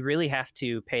so you really have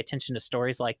to pay attention to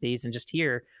stories like these and just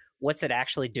hear what's it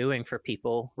actually doing for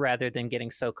people, rather than getting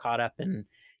so caught up in,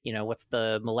 what's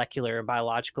the molecular and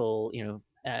biological,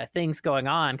 things going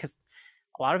on. Because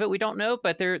a lot of it we don't know,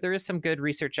 but there is some good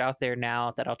research out there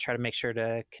now that I'll try to make sure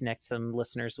to connect some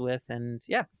listeners with. And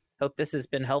yeah, hope this has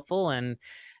been helpful. And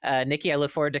Nikki, I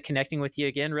look forward to connecting with you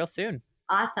again real soon.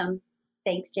 Awesome.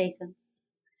 Thanks, Jason.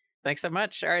 Thanks so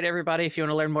much. All right, everybody, if you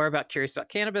want to learn more about Curious About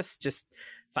Cannabis, just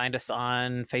find us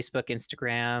on Facebook,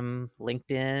 Instagram,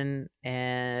 LinkedIn,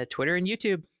 and Twitter and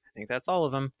YouTube. I think that's all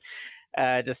of them.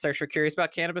 Just search for Curious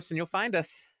About Cannabis and you'll find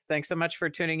us. Thanks so much for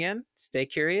tuning in. Stay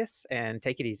curious and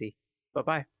take it easy.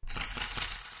 Bye-bye.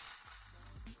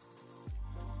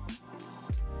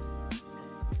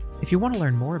 If you want to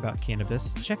learn more about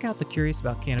cannabis, check out the Curious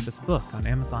About Cannabis book on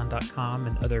Amazon.com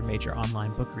and other major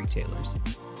online book retailers.